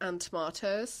courgette and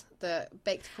tomatoes, the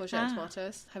baked courgette and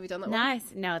tomatoes. Have you done that one?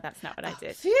 Nice. No, that's not what I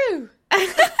did. Phew!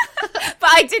 But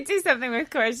I did do something with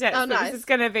courgettes. Oh, nice. This is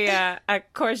going to be a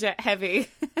courgette-heavy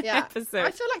episode.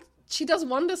 I feel like she does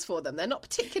wonders for them. They're not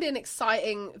particularly an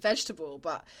exciting vegetable,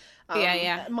 but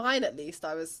mine at least,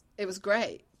 it was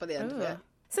great by the end of it.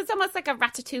 So it's almost like a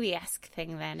ratatouille-esque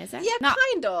thing then, is it? Yeah,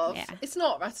 kind of. Yeah. It's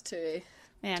not ratatouille.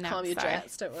 Yeah, no, calm your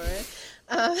jets, don't worry.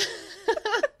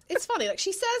 It's funny,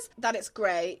 she says that it's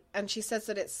great, and she says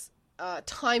that it's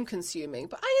time-consuming,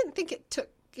 but I didn't think it took,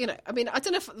 I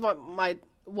don't know if my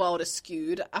world is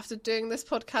skewed after doing this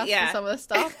podcast and some of the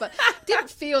stuff, but it didn't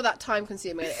feel that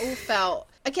time-consuming. It all felt...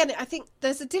 Again, I think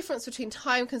there's a difference between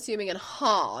time-consuming and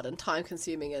hard and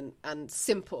time-consuming and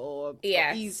simple or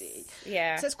easy.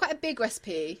 Yeah. So it's quite a big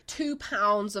recipe. 2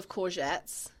 pounds of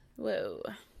courgettes. Whoa.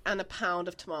 And a pound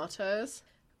of tomatoes.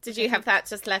 Did you have that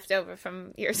just left over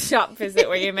from your shop visit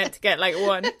where you meant to get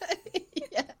one?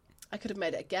 Yeah. I could have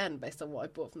made it again based on what I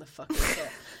bought from the fucking kit.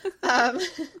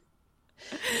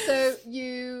 So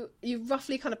you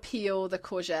roughly kind of peel the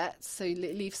courgettes, so you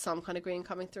leave some kind of green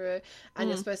coming through, and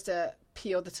you're supposed to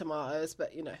peel the tomatoes,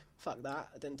 but fuck that,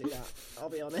 I didn't do that, I'll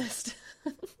be honest.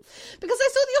 Because I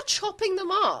saw that you're chopping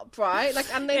them up, right?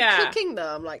 And then cooking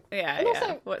them, and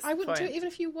also, I wouldn't do it even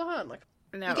if you weren't.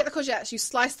 No. You get the courgettes, you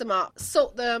slice them up,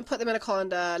 salt them, put them in a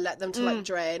colander, let them to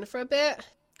drain for a bit.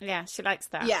 Yeah, she likes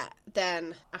that. Yeah,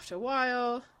 then after a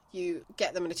while, you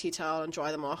get them in a tea towel and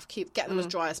dry them off. Get them as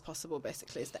dry as possible,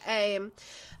 basically, is the aim.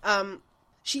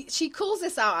 She calls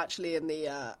this out actually in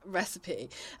the recipe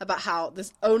about how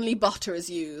there's only butter is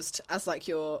used as like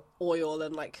your oil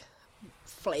and like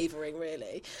flavouring,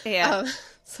 really. Yeah.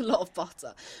 It's a lot of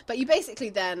butter. But you basically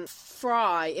then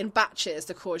fry in batches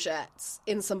the courgettes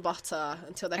in some butter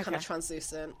until they're kind of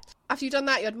translucent. After you've done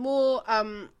that, you add more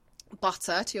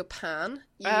butter to your pan.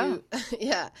 You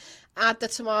add the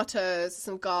tomatoes,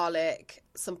 some garlic,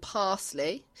 some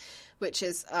parsley, which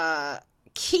is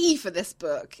key for this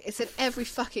book. It's in every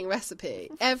fucking recipe,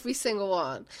 every single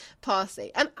one.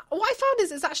 Parsley. And what I found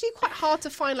is it's actually quite hard to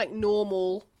find like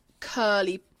normal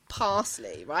curly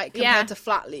parsley, right? Compared to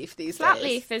flat leaf these days. Flat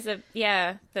leaf is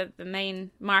the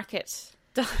main market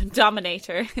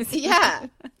dominator. Yeah.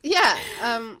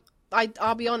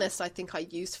 I'll be honest, I think I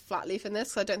used flat leaf in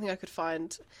this, so I don't think I could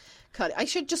find curly. I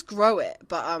should just grow it,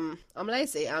 but I'm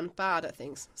lazy and bad at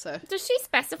things. So does she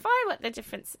specify what the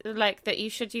difference, like that you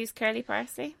should use curly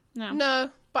parsley? No,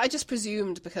 but I just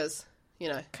presumed because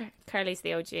curly's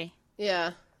the OG.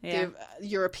 Yeah. The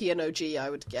European OG, I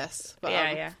would guess. But,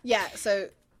 yeah. So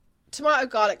tomato,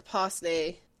 garlic,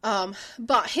 parsley.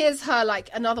 But here's her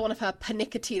another one of her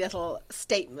panickety little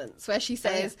statements where she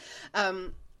says,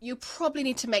 you probably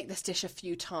need to make this dish a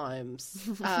few times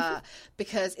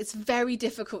because it's very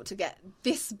difficult to get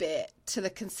this bit to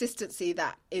the consistency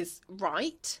that is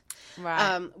right.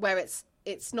 Where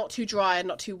it's not too dry and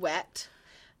not too wet.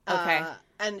 Okay.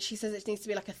 And she says it needs to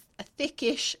be like a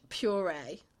thickish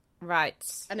puree. Right.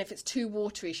 And if it's too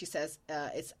watery, she says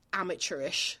it's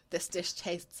amateurish. This dish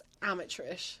tastes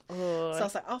amateurish. So I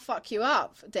was like, I'll fuck you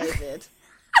up, David.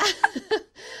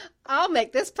 I'll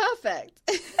make this perfect.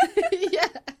 Yeah.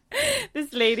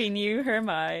 This lady knew her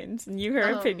mind, knew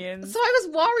her opinions. So I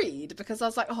was worried because I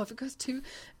was like, if it goes too...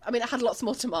 I mean, I had lots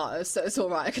more tomatoes, so it's all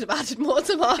right. I could have added more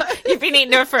tomatoes. You've been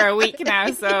eating her for a week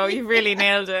now, so you've really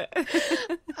nailed it.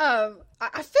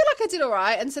 I feel like I did all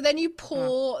right. And so then you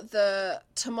pour the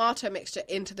tomato mixture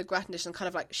into the gratin dish and kind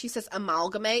of like, she says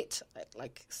amalgamate,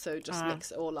 just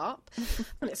mix it all up.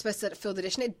 And it's supposed to fill the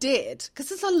dish. And it did, because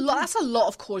that's a lot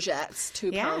of courgettes,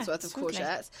 2 pounds worth of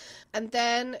courgettes. And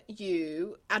then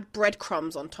you add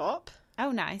breadcrumbs on top. Oh,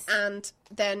 nice. And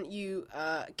then you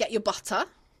get your butter.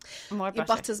 More butter. Your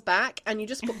butter's back, and you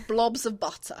just put blobs of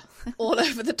butter all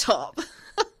over the top.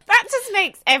 That just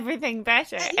makes everything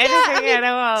better. Yeah, Anything at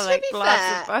all, like fair,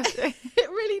 blobs of butter. It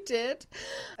really did.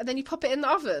 And then you pop it in the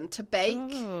oven to bake.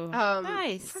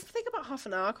 Nice. I think about half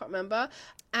an hour, I can't remember.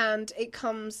 And it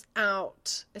comes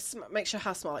out, it makes your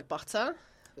house smell like butter,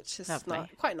 which is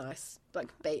quite nice. Like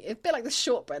a bit like the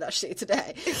shortbread actually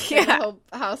today. Yeah. The whole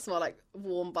house smell like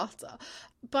warm butter.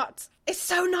 But it's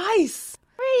so nice.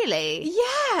 Really?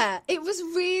 Yeah, it was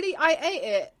really... I ate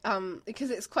it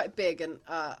because it's quite big and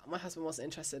my husband wasn't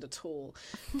interested at all.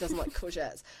 He doesn't like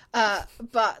courgettes.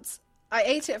 But I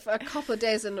ate it for a couple of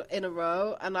days in a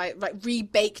row and I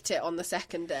rebaked it on the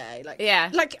second day. I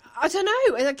don't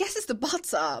know. I guess it's the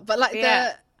butter, but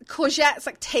the courgettes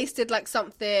tasted like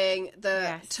something.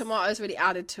 The tomatoes really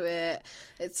added to it.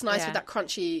 It's nice with that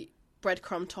crunchy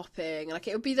breadcrumb topping.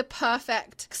 It would be the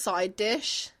perfect side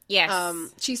dish. Yes.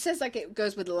 She says it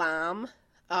goes with lamb.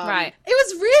 Right. It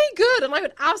was really good and I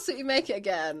would absolutely make it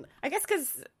again. I guess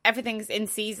because everything's in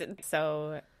season,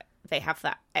 so they have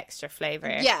that extra flavour.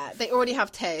 Yeah, they already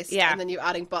have taste. Yeah. And then you're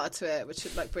adding butter to it, which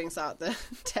brings out the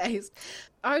taste.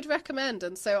 I would recommend.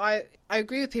 And so I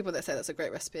agree with people that say that's a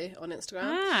great recipe on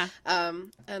Instagram.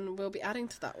 And we'll be adding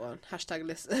to that one. Hashtag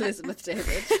Elizabeth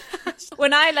David.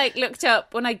 When I looked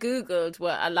up, when I Googled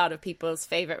what a lot of people's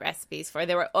favourite recipes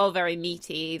they were all very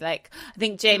meaty. I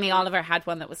think Jamie Oliver had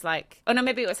one that was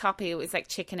maybe it was hoppy. It was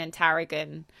chicken and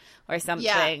tarragon or something.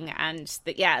 Yeah.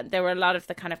 And there were a lot of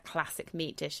the kind of classic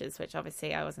meat dishes, which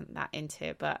obviously I wasn't that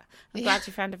into, but I'm glad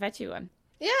you found a veggie one.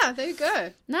 Yeah, there you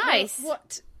go. Nice.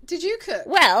 What did you cook?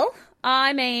 Well,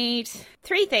 I made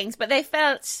 3 things, but they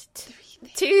felt...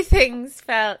 2 things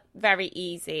felt very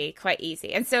easy, quite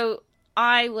easy. And so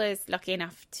I was lucky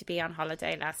enough to be on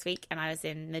holiday last week and I was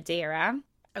in Madeira.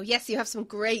 Oh, yes, you have some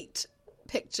great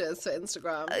pictures for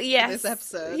Instagram yes. for this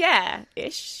episode. Yeah,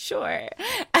 sure.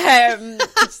 No,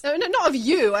 not of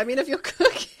you. I mean, of your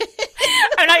cooking.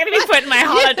 I'm not going to be putting my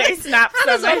holiday snaps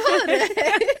on my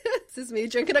holiday. This is me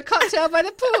drinking a cocktail by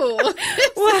the pool.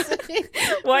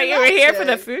 What, you were here for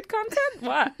the food content?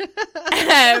 What?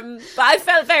 But I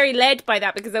felt very led by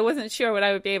that because I wasn't sure what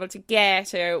I would be able to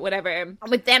get or whatever.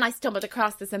 But then I stumbled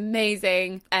across this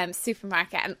amazing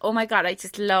supermarket and oh my God, I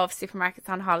just love supermarkets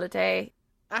on holiday.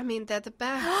 I mean, they're the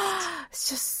best. It's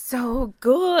just so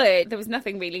good. There was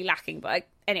nothing really lacking, but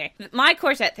anyway, my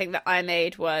courgette thing that I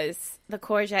made was the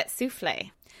courgette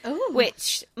souffle. Oh.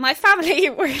 Which my family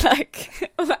were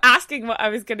like asking what I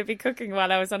was going to be cooking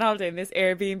while I was on holiday in this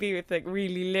Airbnb with like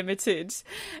really limited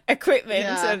equipment.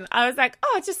 Yeah. And I was like,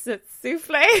 oh, just a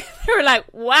souffle. They were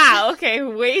like, wow, okay,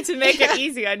 way to make it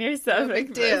easy on yourself. No big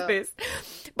like, deal. what's this?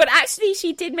 But actually,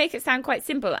 she did make it sound quite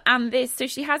simple. And so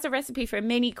she has a recipe for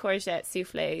mini courgette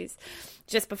souffles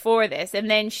just before this.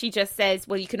 And then she just says,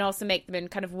 well, you can also make them in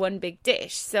kind of one big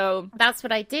dish. So that's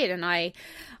what I did. And I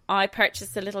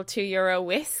purchased a little €2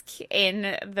 whisk in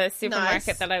the supermarket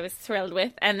Nice. that I was thrilled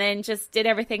with. And then just did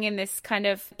everything in this kind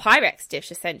of Pyrex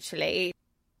dish, essentially.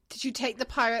 Did you take the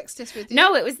Pyrex dish with you?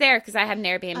 No, it was there because I had an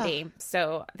Airbnb.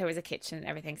 So there was a kitchen and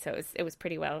everything. So it was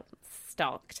pretty well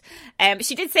stocked.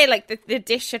 She did say like the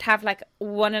dish should have like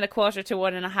 1.25 to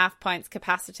 1.5 pints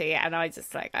capacity, and I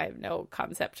just like I have no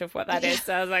concept of what that is.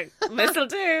 So I was like, this'll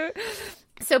do.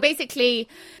 So basically,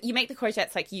 you make the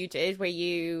courgettes like you did, where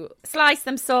you slice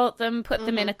them, salt them, put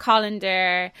them in a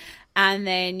colander, and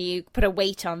then you put a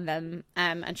weight on them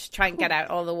and just try and get out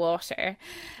all the water.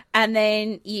 And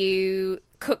then you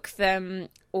cook them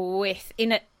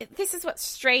this is what's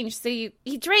strange. So you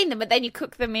drain them, but then you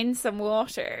cook them in some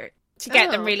water to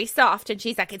get them really soft. And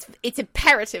she's like, it's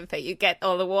imperative that you get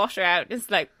all the water out.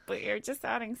 It's like, but you're just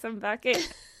adding some back in.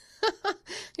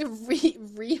 You're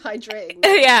rehydrating.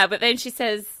 Yeah, but then she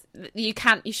says you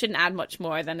shouldn't add much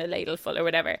more than a ladleful or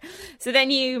whatever. So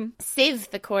then you sieve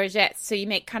the courgettes, so you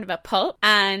make kind of a pulp,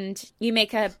 and you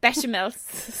make a bechamel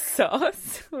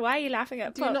sauce. Why are you laughing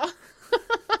at pulp?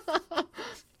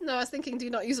 No, I was thinking, do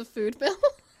you not use a food mill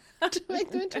to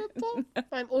make them into a pulp?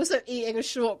 I'm also eating a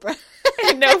shortbread.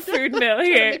 No food mill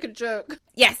here. Make a joke.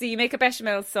 Yeah, so you make a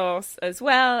bechamel sauce as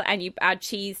well, and you add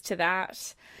cheese to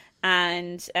that.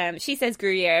 And she says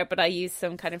Gruyere, but I use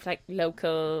some kind of like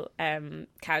local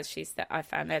cow's cheese that I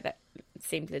found there that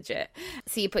seemed legit.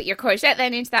 So you put your courgette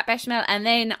then into that bechamel, and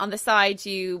then on the side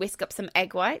you whisk up some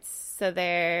egg whites, so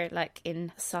they're like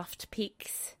in soft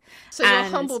peaks. So your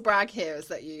humble brag here is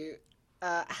that you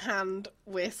hand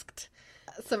whisked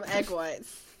some egg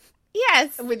whites.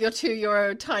 Yes, with your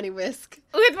 €2 tiny whisk.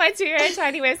 With my €2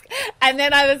 tiny whisk. And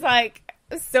then I was like,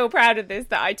 so proud of this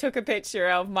that I took a picture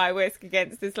of my whisk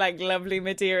against this like lovely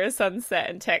Madeira sunset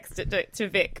and texted it to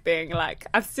Vic being like,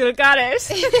 I've still got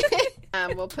it.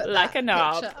 And we'll put like that a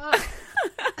knob. picture up.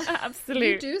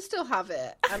 Absolutely. You do still have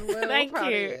it, and we're all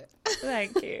proud of you.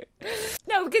 Thank you.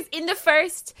 No, because in the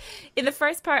first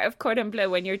part of Cordon Bleu,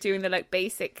 when you're doing the like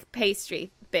basic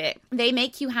pastry bit, they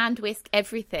make you hand whisk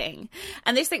everything,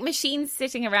 and there's like machines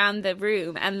sitting around the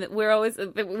room, and we're always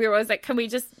like, can we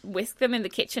just whisk them in the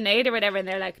KitchenAid or whatever? And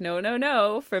they're like,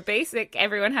 no, for basic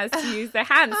everyone has to use their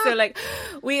hands. So like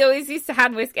we always used to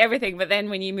hand whisk everything, but then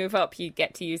when you move up you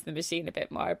get to use the machine a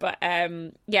bit more. But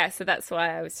yeah, so that's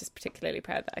why I was just particularly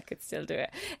proud that I could still do it.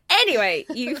 Anyway,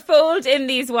 you fold in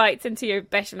these whites into your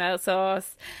bechamel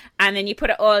sauce, and then you put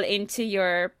it all into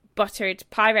your buttered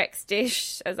Pyrex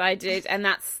dish, as I did, and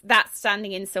that's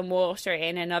standing in some water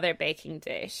in another baking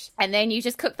dish, and then you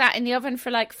just cook that in the oven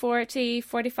for like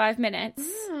 45 minutes.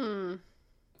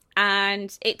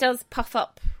 And it does puff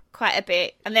up quite a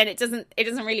bit, and then it doesn't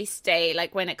really stay.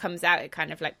 Like when it comes out, it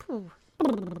kind of like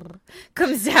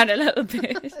comes down a little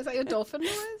bit. Is that your dolphin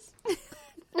noise?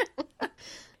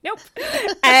 Nope.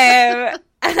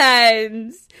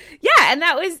 And yeah, and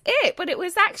that was it. But it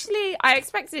was actually, I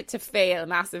expected it to fail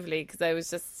massively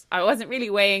because I wasn't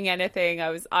really weighing anything. I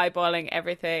was eyeballing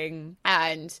everything,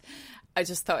 and I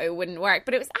just thought it wouldn't work.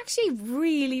 But it was actually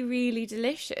really, really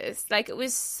delicious. Like, it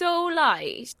was so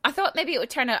light. I thought maybe it would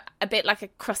turn out a bit like a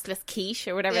crustless quiche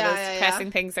or whatever those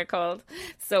depressing things are called.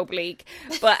 So bleak.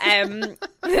 But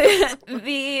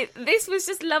this was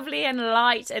just lovely and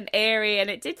light and airy, and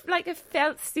it did like a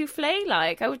felt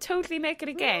souffle-like. I would totally make it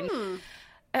again.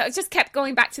 I just kept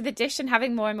going back to the dish and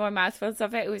having more and more mouthfuls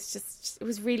of it. It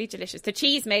was really delicious. The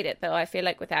cheese made it, though. I feel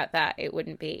like without that, it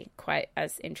wouldn't be quite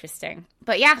as interesting.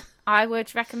 But yeah, I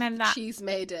would recommend that. Cheese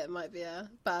made it might be a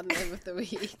bad name of the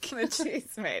week. The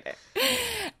cheese made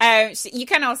it. You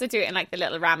can also do it in like the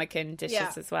little ramekin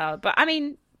dishes as well. But I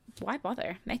mean, why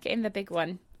bother? Make it in the big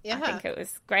one. Yeah. I think it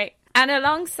was great. And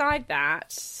alongside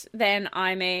that, then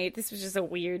I made, this was just a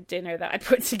weird dinner that I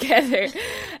put together.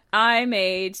 I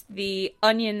made the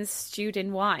onions stewed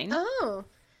in wine. Oh.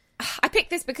 I picked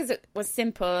this because it was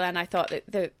simple and I thought that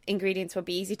the ingredients would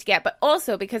be easy to get, but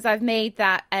also because I've made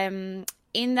that in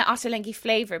the Ottolenghi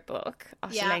flavour book,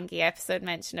 Ottolenghi episode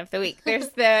mention of the week, there's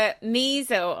the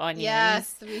miso onions.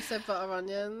 Yes, the miso butter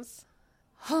onions.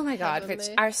 Oh my God, which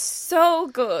Heavenly. are so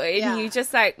good. Yeah. You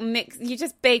just like you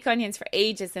just bake onions for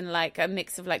ages in like a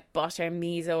mix of like butter,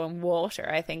 miso and water,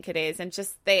 I think it is. And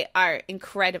just they are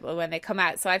incredible when they come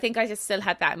out. So I think I just still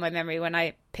had that in my memory when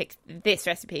I picked this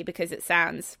recipe because it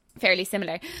sounds fairly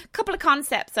similar. A couple of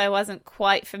concepts I wasn't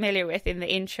quite familiar with in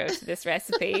the intro to this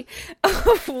recipe.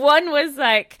 One was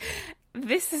like,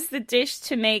 this is the dish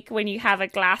to make when you have a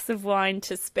glass of wine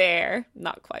to spare.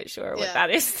 Not quite sure what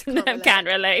that is. Can't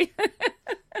relate.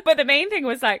 But the main thing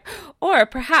was like, or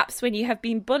perhaps when you have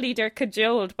been bullied or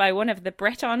cajoled by one of the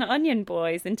Breton onion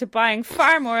boys into buying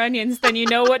far more onions than you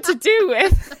know what to do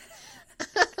with.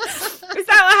 Is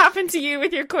that what happened to you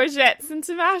with your courgettes and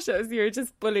tomatoes? You were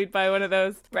just bullied by one of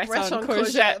those Breton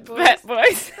courgette boys.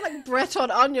 I feel like Breton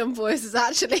Onion Boys is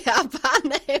actually our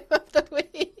band name of the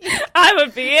week. I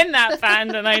would be in that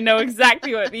band and I know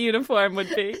exactly what the uniform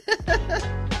would be.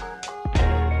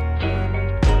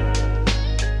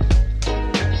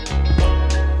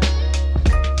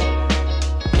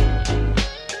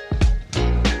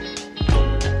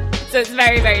 So it's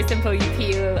very, very simple. You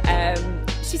peel,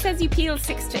 she says you peel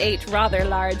 6 to 8 rather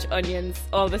large onions,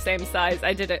 all the same size.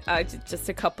 I did just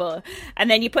a couple.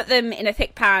 And then you put them in a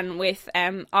thick pan with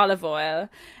olive oil.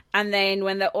 And then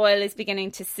when the oil is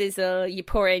beginning to sizzle, you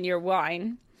pour in your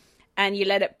wine and you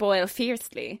let it boil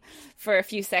fiercely for a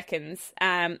few seconds.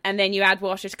 And then you add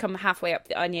water to come halfway up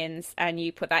the onions and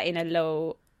you put that in a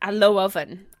low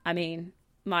oven. I mean,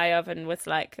 my oven was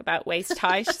like about waist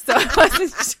height, so I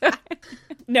wasn't sure.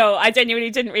 No, I genuinely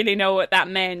didn't really know what that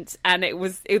meant, and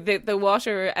the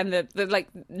water and the like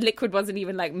liquid wasn't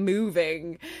even like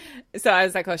moving, so I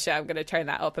was like, oh shit, I'm gonna turn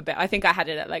that up a bit. I think I had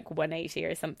it at like 180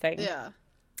 or something. Yeah.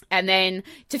 And then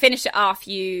to finish it off,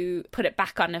 you put it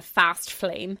back on a fast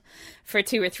flame for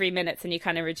 2 or 3 minutes, and you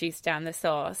kind of reduce down the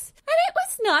sauce, and it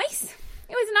was nice.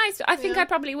 It was nice. I think I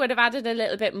probably would have added a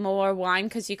little bit more wine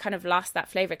because you kind of lost that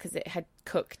flavour because it had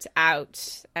cooked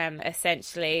out,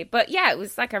 essentially. But yeah, it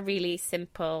was like a really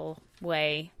simple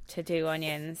way to do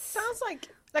onions. Sounds like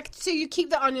so you keep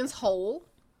the onions whole.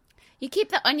 You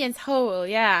keep the onions whole,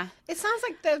 yeah. It sounds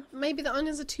like maybe the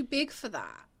onions are too big for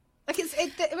that. Like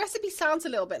the recipe sounds a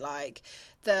little bit like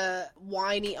the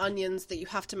winey onions that you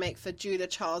have to make for Julia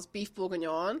Child's beef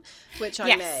bourguignon, which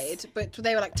I made, but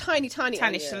they were like tiny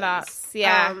onions. Shallots,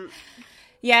 yeah.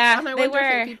 Yeah, and I wonder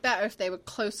if it'd be better if they were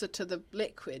closer to the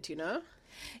liquid, you know?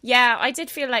 Yeah, I did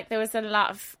feel like there was a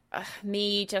lot of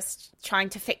me just trying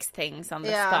to fix things on the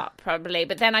spot, probably.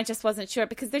 But then I just wasn't sure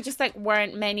because there just like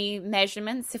weren't many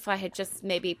measurements. If I had just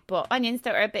maybe bought onions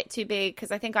that were a bit too big,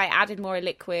 because I think I added more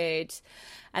liquid.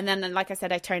 And then, like I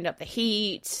said, I turned up the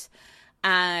heat.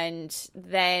 And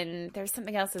then there was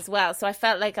something else as well. So I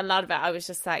felt like a lot of it, I was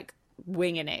just like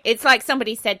winging it. It's like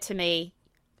somebody said to me,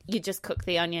 you just cook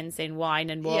the onions in wine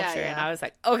and water. And I was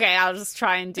like, okay, I'll just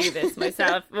try and do this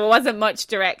myself. There wasn't much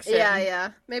direction.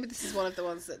 Yeah. Maybe this is one of the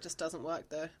ones that just doesn't work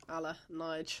though, a la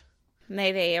Nige.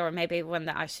 Maybe, or maybe one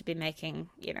that I should be making,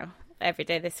 every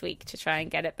day this week to try and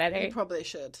get it better. You probably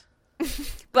should.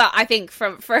 But I think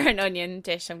for an onion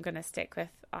dish, I'm going to stick with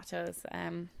Otto's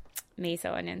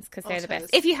miso onions because they're the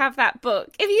best. If you have that book,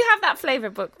 if you have that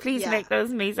flavour book, please make those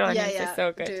miso onions. They're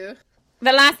so good. Do.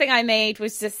 The last thing I made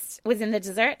was in the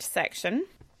dessert section.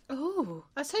 Oh,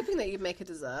 I was hoping that you'd make a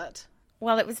dessert.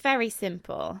 Well, it was very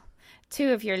simple.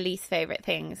 2 of your least favourite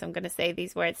things. I'm going to say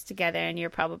these words together and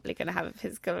you're probably going to have a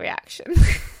physical reaction.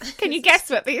 Can you guess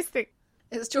what these things?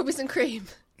 It's strawberries and cream.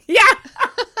 Yeah!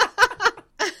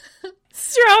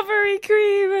 Strawberry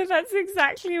cream, and that's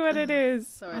exactly what it is.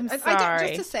 Sorry. I'm sorry. I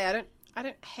just to say, I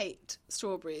don't hate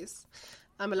strawberries.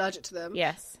 I'm allergic to them.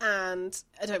 Yes. And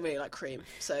I don't really like cream.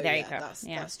 So there you go.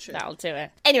 That's true. That'll do it.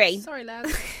 Anyway. Sorry,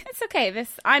 lads. It's okay.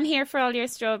 I'm here for all your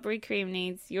strawberry cream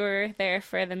needs. You're there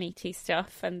for the meaty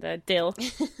stuff and the dill.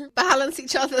 Balance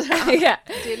each other out. Yeah.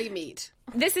 Ideally meat.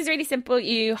 This is really simple.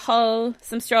 You hull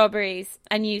some strawberries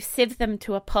and you sieve them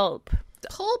to a pulp.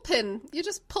 Pulping. You're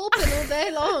just pulping all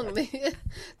day long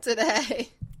today.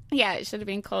 Yeah, it should have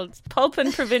been called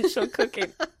Pulpin' Provincial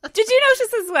Cooking. Did you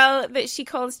notice as well that she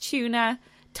calls tuna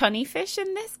tunny fish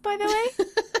in this, by the way?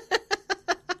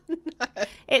 No.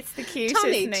 It's the cutest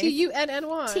name. Tunny.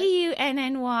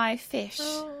 Tunny fish.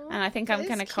 Oh, and I think I'm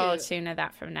going to call tuna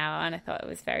that from now on. I thought it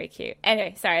was very cute.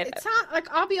 Anyway, sorry.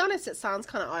 I'll be honest, it sounds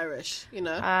kind of Irish, you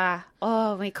know?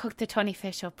 We cooked the tunny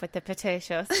fish up with the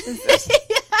potatoes.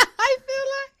 I feel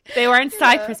like they weren't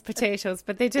Cyprus potatoes,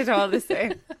 but they did all the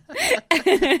same.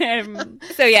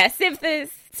 So yeah, sieve the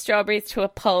strawberries to a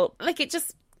pulp. Like it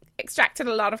extracted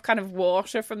a lot of kind of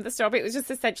water from the strawberry. It was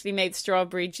just essentially made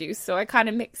strawberry juice. So I kind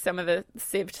of mixed some of the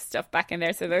sieved stuff back in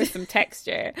there so there's some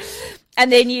texture.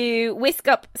 And then you whisk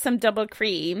up some double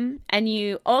cream, and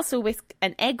you also whisk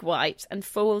an egg white and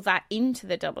fold that into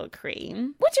the double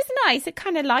cream, which is nice. It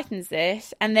kind of lightens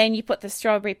it. And then you put the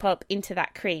strawberry pulp into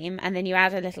that cream, and then you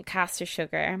add a little caster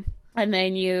sugar. And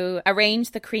then you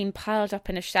arrange the cream piled up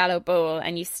in a shallow bowl,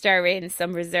 and you stir in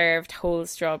some reserved whole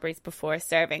strawberries before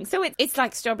serving. So it's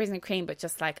like strawberries and cream, but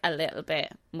just like a little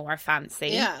bit more fancy.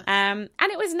 Yeah. And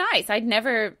it was nice. I'd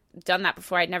never done that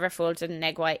before. I'd never folded an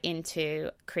egg white into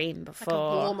cream before.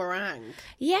 Like a warm meringue.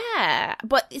 Yeah.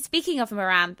 But speaking of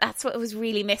meringue, that's what was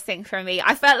really missing for me.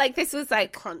 I felt like this was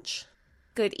like Crunch.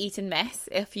 good eat and mess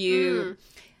if you...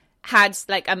 had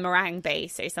like a meringue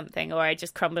base or something, or I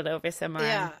just crumbled over some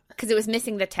meringue, because it was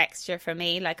missing the texture for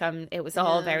me. Like it was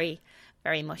all very,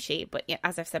 very mushy. But yeah,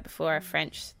 as I've said before,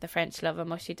 the French love a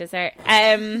mushy dessert.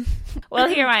 Well,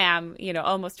 here I am,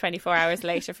 almost 24 hours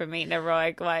later from eating a raw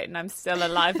egg white, and I'm still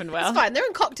alive and well. It's fine. They're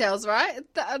in cocktails, right?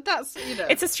 That's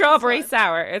It's a strawberry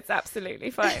sour. It's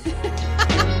absolutely fine.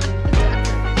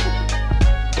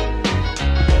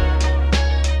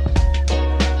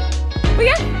 But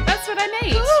yeah, that's what I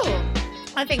made. Cool.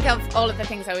 I think of all of the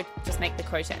things, I would just make the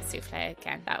courgette souffle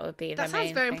again. That would be the main That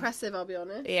sounds very thing. impressive, I'll be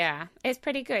honest. Yeah, it's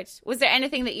pretty good. Was there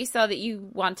anything that you saw that you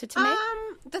wanted to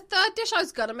make? The third dish I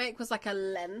was gonna make was like a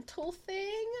lentil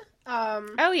thing.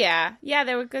 Oh yeah,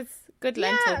 there were good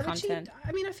lentil content.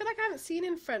 I feel like I haven't seen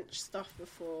in French stuff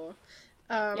before.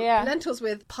 Yeah. Lentils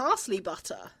with parsley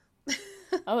butter.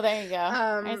 Oh, there you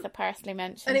go. There's the parsley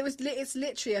mention. And it's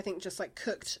literally, I think, just like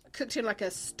cooked in like a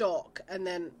stock, and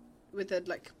then with the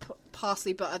like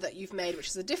parsley butter that you've made, which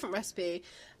is a different recipe,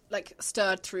 like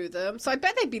stirred through them. So I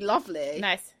bet they'd be lovely.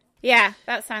 Nice. Yeah,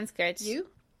 that sounds good. You?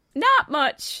 Not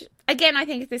much. Again, I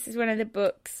think this is one of the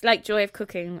books, like Joy of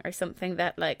Cooking or something,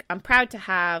 that like I'm proud to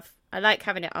have. I like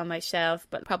having it on my shelf,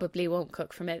 but probably won't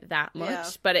cook from it that much. Yeah.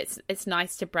 But it's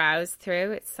nice to browse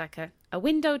through. It's like a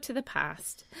window to the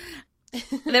past.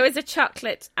 There was a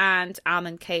chocolate and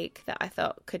almond cake that I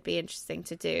thought could be interesting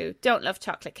to do. Don't love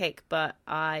chocolate cake, but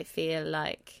I feel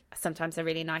like sometimes a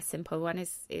really nice simple one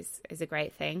is a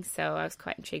great thing. So I was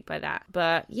quite intrigued by that.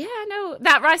 But yeah, no,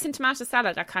 that rice and tomato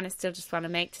salad I kind of still just want to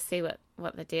make to see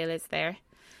what the deal is there.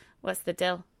 What's the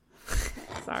dill?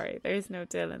 Sorry, there is no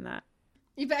dill in that.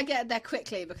 You better get it there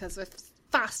quickly, because we're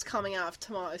fast coming out of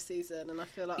tomato season, and I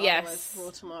feel like otherwise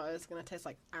raw tomato is going to taste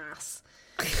like ass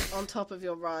on top of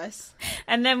your rice.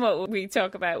 And then what will we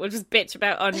talk about? We'll just bitch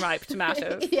about unripe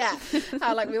tomatoes. Yeah,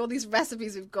 how like with all these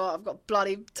recipes I've got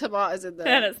bloody tomatoes in there.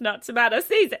 And it's not tomato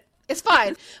season. It's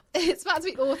fine. It's about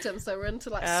to be autumn, so we're into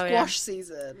like squash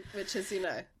season, which is,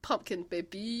 pumpkin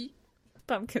baby.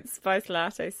 Pumpkin spice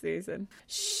latte season.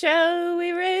 Shall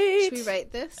we rate? Should we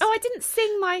rate this? Oh, I didn't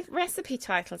sing my recipe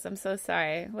titles. I'm so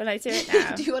sorry. Will I do it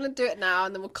now? Do you want to do it now,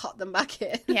 and then we'll cut them back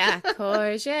in? Yeah.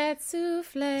 Courgette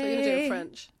souffle. So you're going to do it in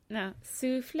French? No.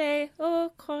 Souffle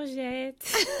aux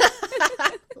courgettes.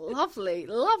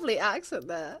 Lovely accent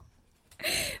there.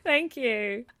 Thank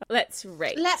you. Let's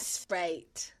rate.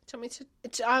 Do you want me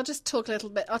to? I'll just talk a little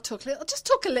bit. I'll talk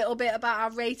a little bit about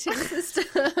our rating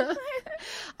system.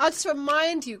 I'll just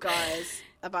remind you guys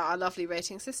about our lovely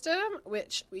rating system,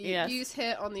 which we use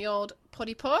here on the old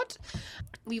Poddy Pod.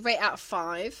 We rate out of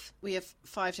 5. We have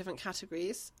 5 different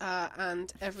categories,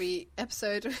 and every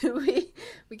episode we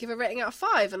give a rating out of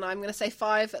 5, and I'm going to say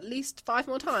 5 at least 5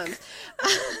 more times.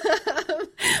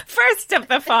 First of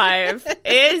the 5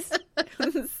 is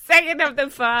second of the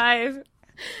 5.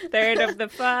 Third of the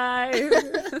 5.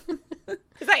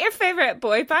 Is that your favourite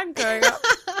boy band growing up?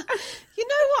 You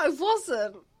know what? I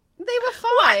wasn't. They were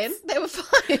fine. What? They were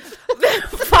fine.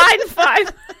 Fine 5.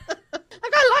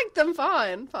 Like, I liked them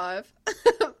fine. 5.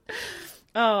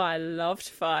 Oh, I loved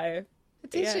 5.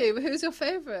 Did you? Who's your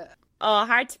favourite? Oh,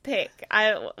 hard to pick.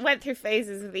 I went through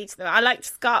phases of each of them. I liked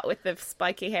Scott with the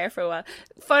spiky hair for a while.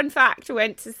 Fun fact,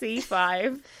 went to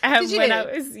C5 when I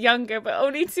was younger, but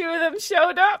only 2 of them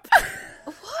showed up.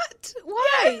 What?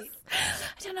 Why? Yes.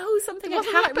 I don't know. Something had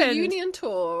happened. Like a reunion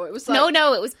tour. It was like...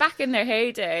 No. It was back in their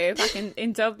heyday, back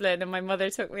in Dublin, and my mother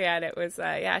took me, and it was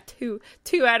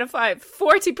 2 out of 5.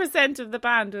 40% of the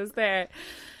band was there.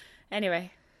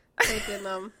 Anyway. They'd been,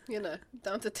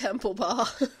 down to Temple Bar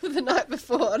the night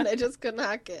before, and they just couldn't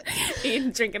hack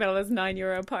it. Drinking all those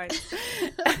 €9 pints.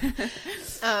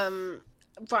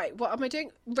 Right, what am I doing?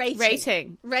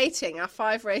 Rating, our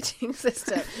 5 rating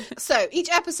system. So each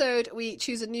episode we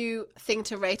choose a new thing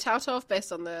to rate out of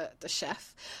based on the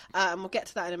chef. And we'll get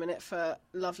to that in a minute for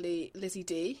lovely Lizzie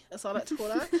D, as I like to call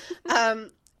her.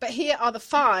 But here are the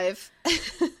 5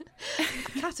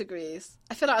 categories.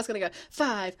 I feel like I was going to go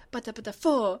 5, but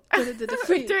 4,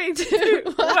 3, 2,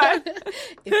 1.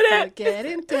 If you're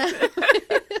getting down.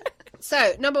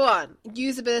 So, number 1,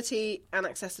 usability and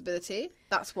accessibility.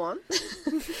 That's 1.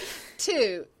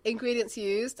 2, ingredients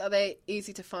used. Are they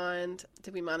easy to find?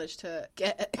 Did we manage to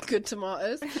get good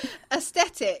tomatoes?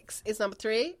 Aesthetics is number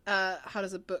 3. How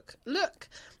does a book look?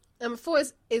 Number 4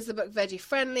 is the book veggie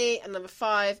friendly? And number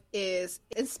 5 is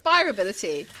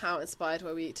inspirability. How inspired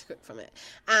were we to cook from it?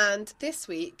 And this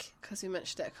week, because we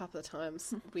mentioned it a couple of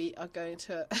times, we are going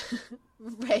to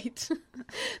rate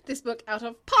this book out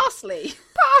of parsley.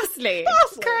 Parsley.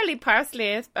 Curly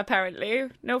parsley, apparently.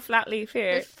 No flat leaf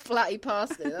here. Flatty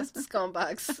parsley. That's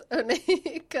scumbags.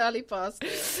 Only curly parsley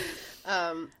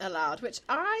allowed, which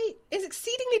is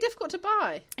exceedingly difficult to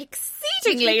buy.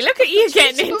 Exceedingly? Look at you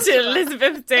getting into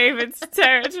Elizabeth David's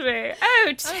territory.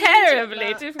 Oh,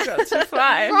 terribly difficult to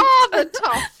find. Rather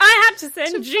tough. I had to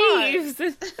send Jeeves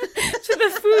to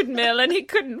the food mill and he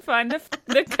couldn't find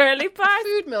the curly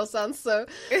parsley. Food mill sounds so,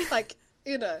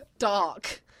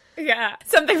 dark. Yeah,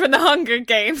 something from the Hunger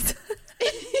Games.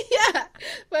 Yeah,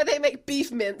 where they make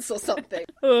beef mince or something.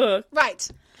 Ugh. Right,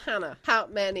 Hannah, how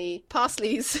many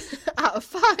parsleys out of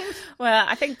 5? Well,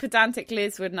 I think pedantic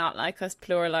Liz would not like us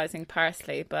pluralising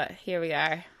parsley, but here we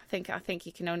are. I think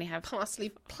you can only have parsley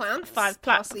plants, 5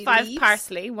 parsley 5 leaves.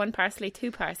 parsley, 1 parsley,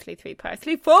 2 parsley, 3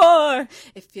 parsley, 4.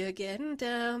 If you're getting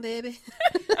down, baby.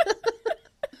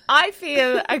 I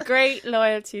feel a great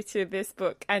loyalty to this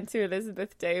book and to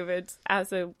Elizabeth David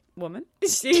as a woman.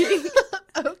 She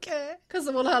okay, because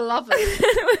of all her lovers.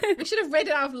 We should have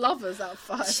rated out of lovers out of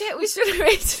 5. Shit, we should have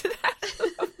rated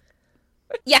that.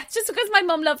 Yeah, just because my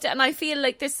mum loved it and I feel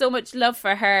like there's so much love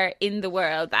for her in the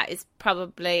world, that is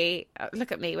probably...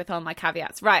 look at me with all my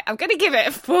caveats. Right, I'm going to give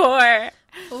it 4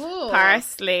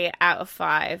 parsley out of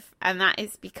 5. And that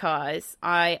is because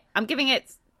I'm giving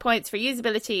it points for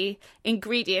usability,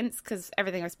 ingredients, because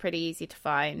everything was pretty easy to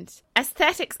find.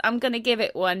 Aesthetics, I'm going to give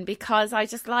it 1 because I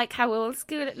just like how old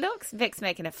school it looks. Vic's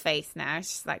making a face now.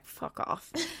 She's like, fuck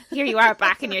off. Here you are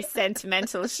back in your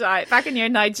sentimental shite. Back in your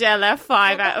Nigella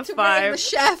 5 out of 5. The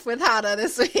chef with Hannah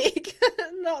this week.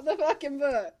 Not the fucking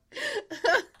book.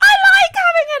 I like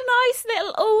having a nice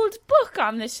little old book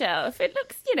on the shelf. It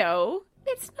looks,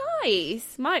 it's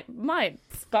nice. My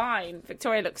spine.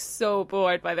 Victoria looks so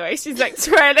bored, by the way. She's like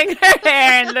twirling her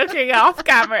hair and looking off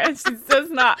camera, and she does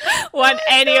not want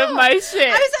any of my shit.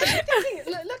 I was actually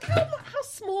thinking, look how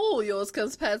small yours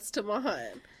compares to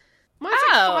mine. Mine's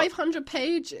like 500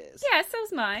 pages. Yeah,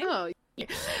 so's mine. Oh.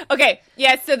 Okay,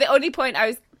 yeah, so the only point I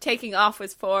was taking off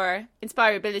was for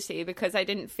inspirability because I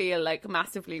didn't feel like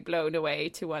massively blown away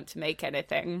to want to make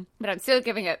anything. But I'm still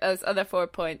giving it those other 4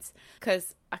 points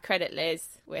because I credit Liz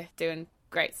with doing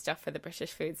great stuff for the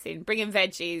British food scene, bringing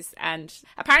veggies and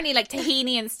apparently like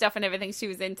tahini and stuff and everything she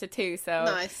was into too. So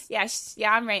nice.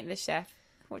 Yeah, I'm rating the chef.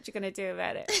 What you gonna do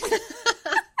about it?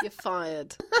 You're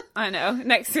fired. I know.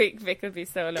 Next week Vic will be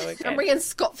solo again. I'm bringing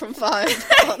Scott from 5.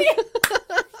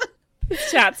 His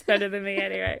chat's better than me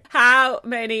anyway. How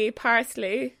many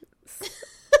parsley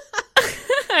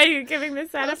are you giving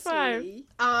this out of 5?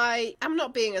 I am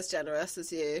not being as generous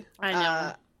as you. I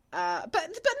know. But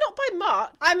not by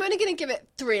much. I'm only going to give it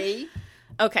 3.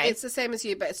 Okay. It's the same as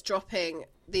you, but it's dropping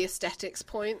the aesthetics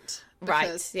point.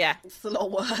 Right, yeah. It's a lot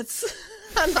of words.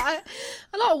 And a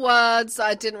lot of words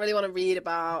I didn't really want to read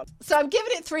about. So I'm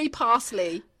giving it 3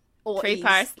 parsley. Or 3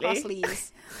 parsley.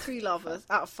 Parsleys. 3 lovers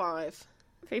out of 5.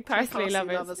 3 parsley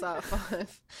lovers out of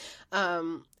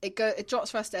 5. It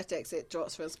drops for aesthetics, it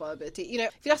drops for inspirability.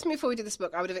 If you'd asked me before we did this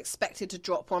book, I would have expected to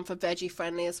drop 1 for veggie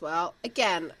friendly as well.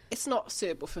 Again, it's not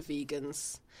suitable for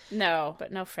vegans. No,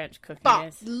 but no French cooking But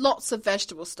is. lots of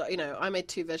vegetable stuff. I made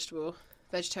 2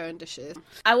 vegetarian dishes.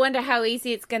 I wonder how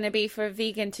easy it's going to be for a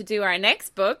vegan to do our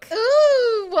next book.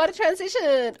 Ooh, what a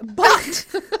transition. But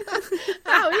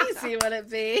how easy will it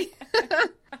be?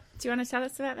 Do you want to tell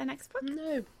us about the next book?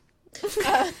 No.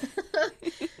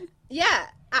 Yeah,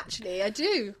 actually, I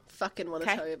do fucking want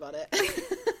to tell you about it.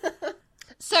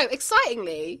 So,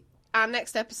 excitingly, our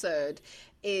next episode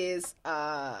is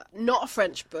not a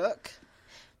French book.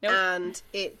 Nope. And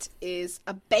it is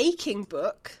a baking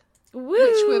book, Woo!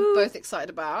 Which we're both excited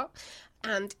about.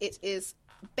 And it is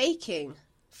Baking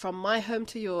From My Home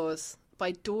to Yours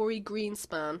by Dory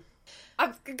Greenspan.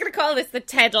 I'm going to call this the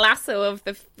Ted Lasso of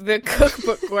the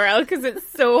cookbook world because it's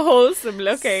so wholesome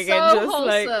looking So and just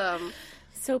wholesome. Like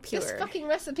so pure. This fucking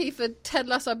recipe for Ted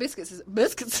Lasso biscuits is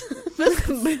biscuits.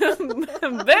 Biscuits.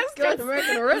 God,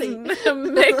 American already. I'm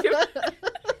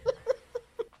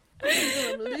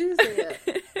losing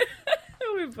it.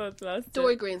 We both lost it.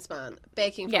 Dory Greenspan,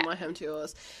 baking from Yeah. my home to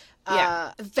yours.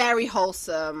 Yeah. Very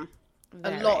wholesome.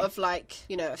 Very. A lot of like,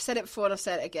 you know, I've said it before and I've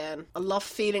said it again. I love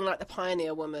feeling like the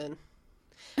pioneer woman.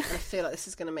 And I feel like this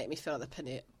is going to make me feel like the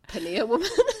paneer woman.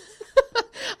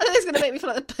 I think it's going to make me feel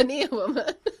like the paneer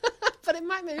woman. But it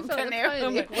might make me feel like the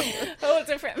pioneer woman. All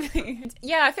different things.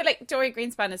 Yeah, I feel like Dory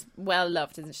Greenspan is well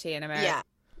loved, isn't she, in America? Yeah.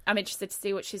 I'm interested to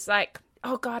see what she's like.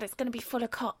 Oh, God, it's going to be full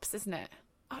of cops, isn't it?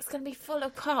 Oh, it's going to be full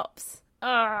of cops.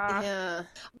 Ah. Yeah.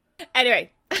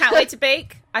 Anyway, can't wait to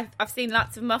bake. I've seen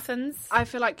lots of muffins. I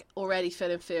feel like already feel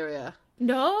inferior to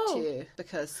No. you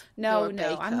because No, you're a no,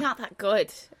 baker. I'm not that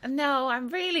good. No, I'm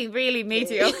really, really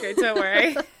mediocre, don't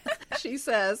worry. She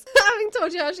says, having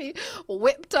told you how she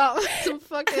whipped up some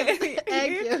fucking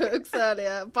egg yolks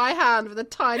earlier by hand with a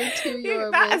tiny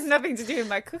 €2 That has bill. nothing to do with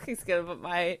my cooking skill, but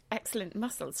my excellent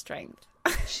muscle strength.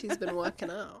 She's been working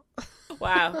out.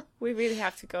 Wow, we really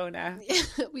have to go now.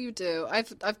 We do. I've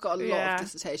got a lot Yeah. of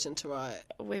dissertation to write.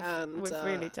 We've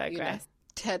really you know, digressed.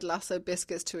 Ted Lasso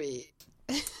biscuits to eat.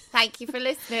 Thank you for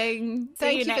listening. See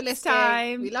Thank you you for next listening.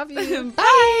 time. We love you. Bye.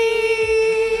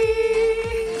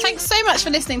 Thanks so much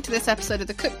for listening to this episode of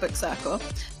the Cookbook Circle.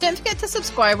 Don't forget to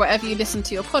subscribe wherever you listen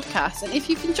to your podcast. And if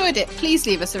you've enjoyed it, please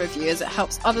leave us a review as it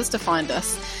helps others to find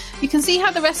us. You can see how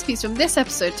the recipes from this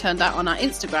episode turned out on our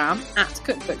Instagram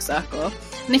 @Cookbook Circle.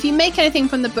 And if you make anything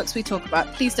from the books we talk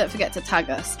about, please don't forget to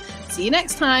tag us. See you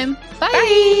next time.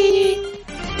 Bye.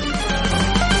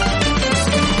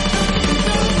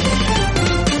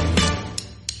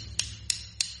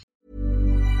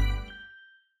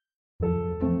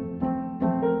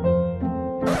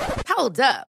 Hold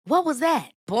up. What was that?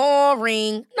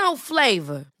 Boring. No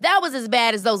flavor. That was as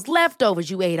bad as those leftovers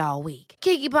you ate all week.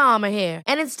 Keke Palmer here,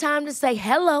 and it's time to say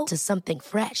hello to something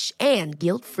fresh and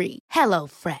guilt-free. Hello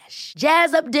Fresh.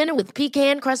 Jazz up dinner with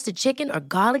pecan-crusted chicken or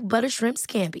garlic butter shrimp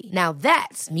scampi. Now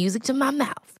that's music to my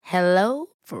mouth. Hello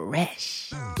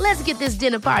Fresh. Let's get this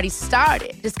dinner party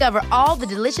started. Discover all the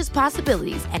delicious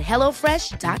possibilities at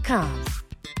hellofresh.com.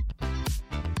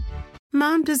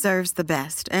 Mom deserves the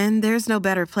best, and there's no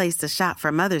better place to shop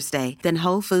for Mother's Day than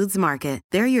Whole Foods Market.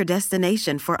 They're your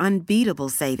destination for unbeatable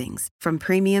savings, from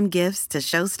premium gifts to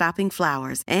show-stopping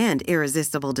flowers and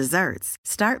irresistible desserts.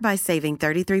 Start by saving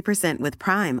 33% with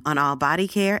Prime on all body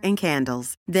care and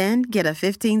candles. Then get a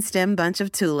 15-stem bunch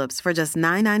of tulips for just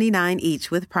 $9.99 each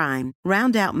with Prime.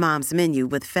 Round out Mom's menu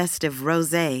with festive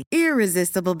rosé,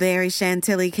 irresistible berry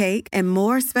chantilly cake, and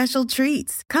more special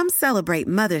treats. Come celebrate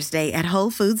Mother's Day at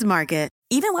Whole Foods Market.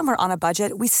 Even when we're on a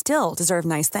budget, we still deserve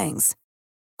nice things.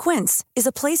 Quince is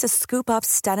a place to scoop up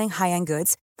stunning high-end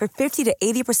goods for 50 to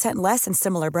 80% less than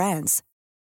similar brands.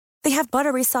 They have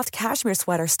buttery soft cashmere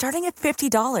sweaters starting at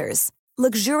 $50,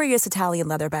 luxurious Italian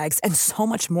leather bags, and so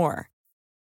much more.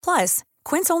 Plus,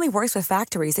 Quince only works with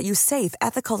factories that use safe,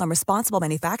 ethical, and responsible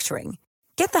manufacturing.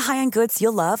 Get the high-end goods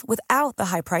you'll love without the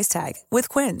high price tag with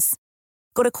Quince.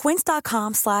 Go to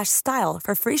quince.com/style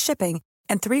for free shipping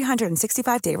and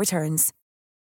 365-day returns.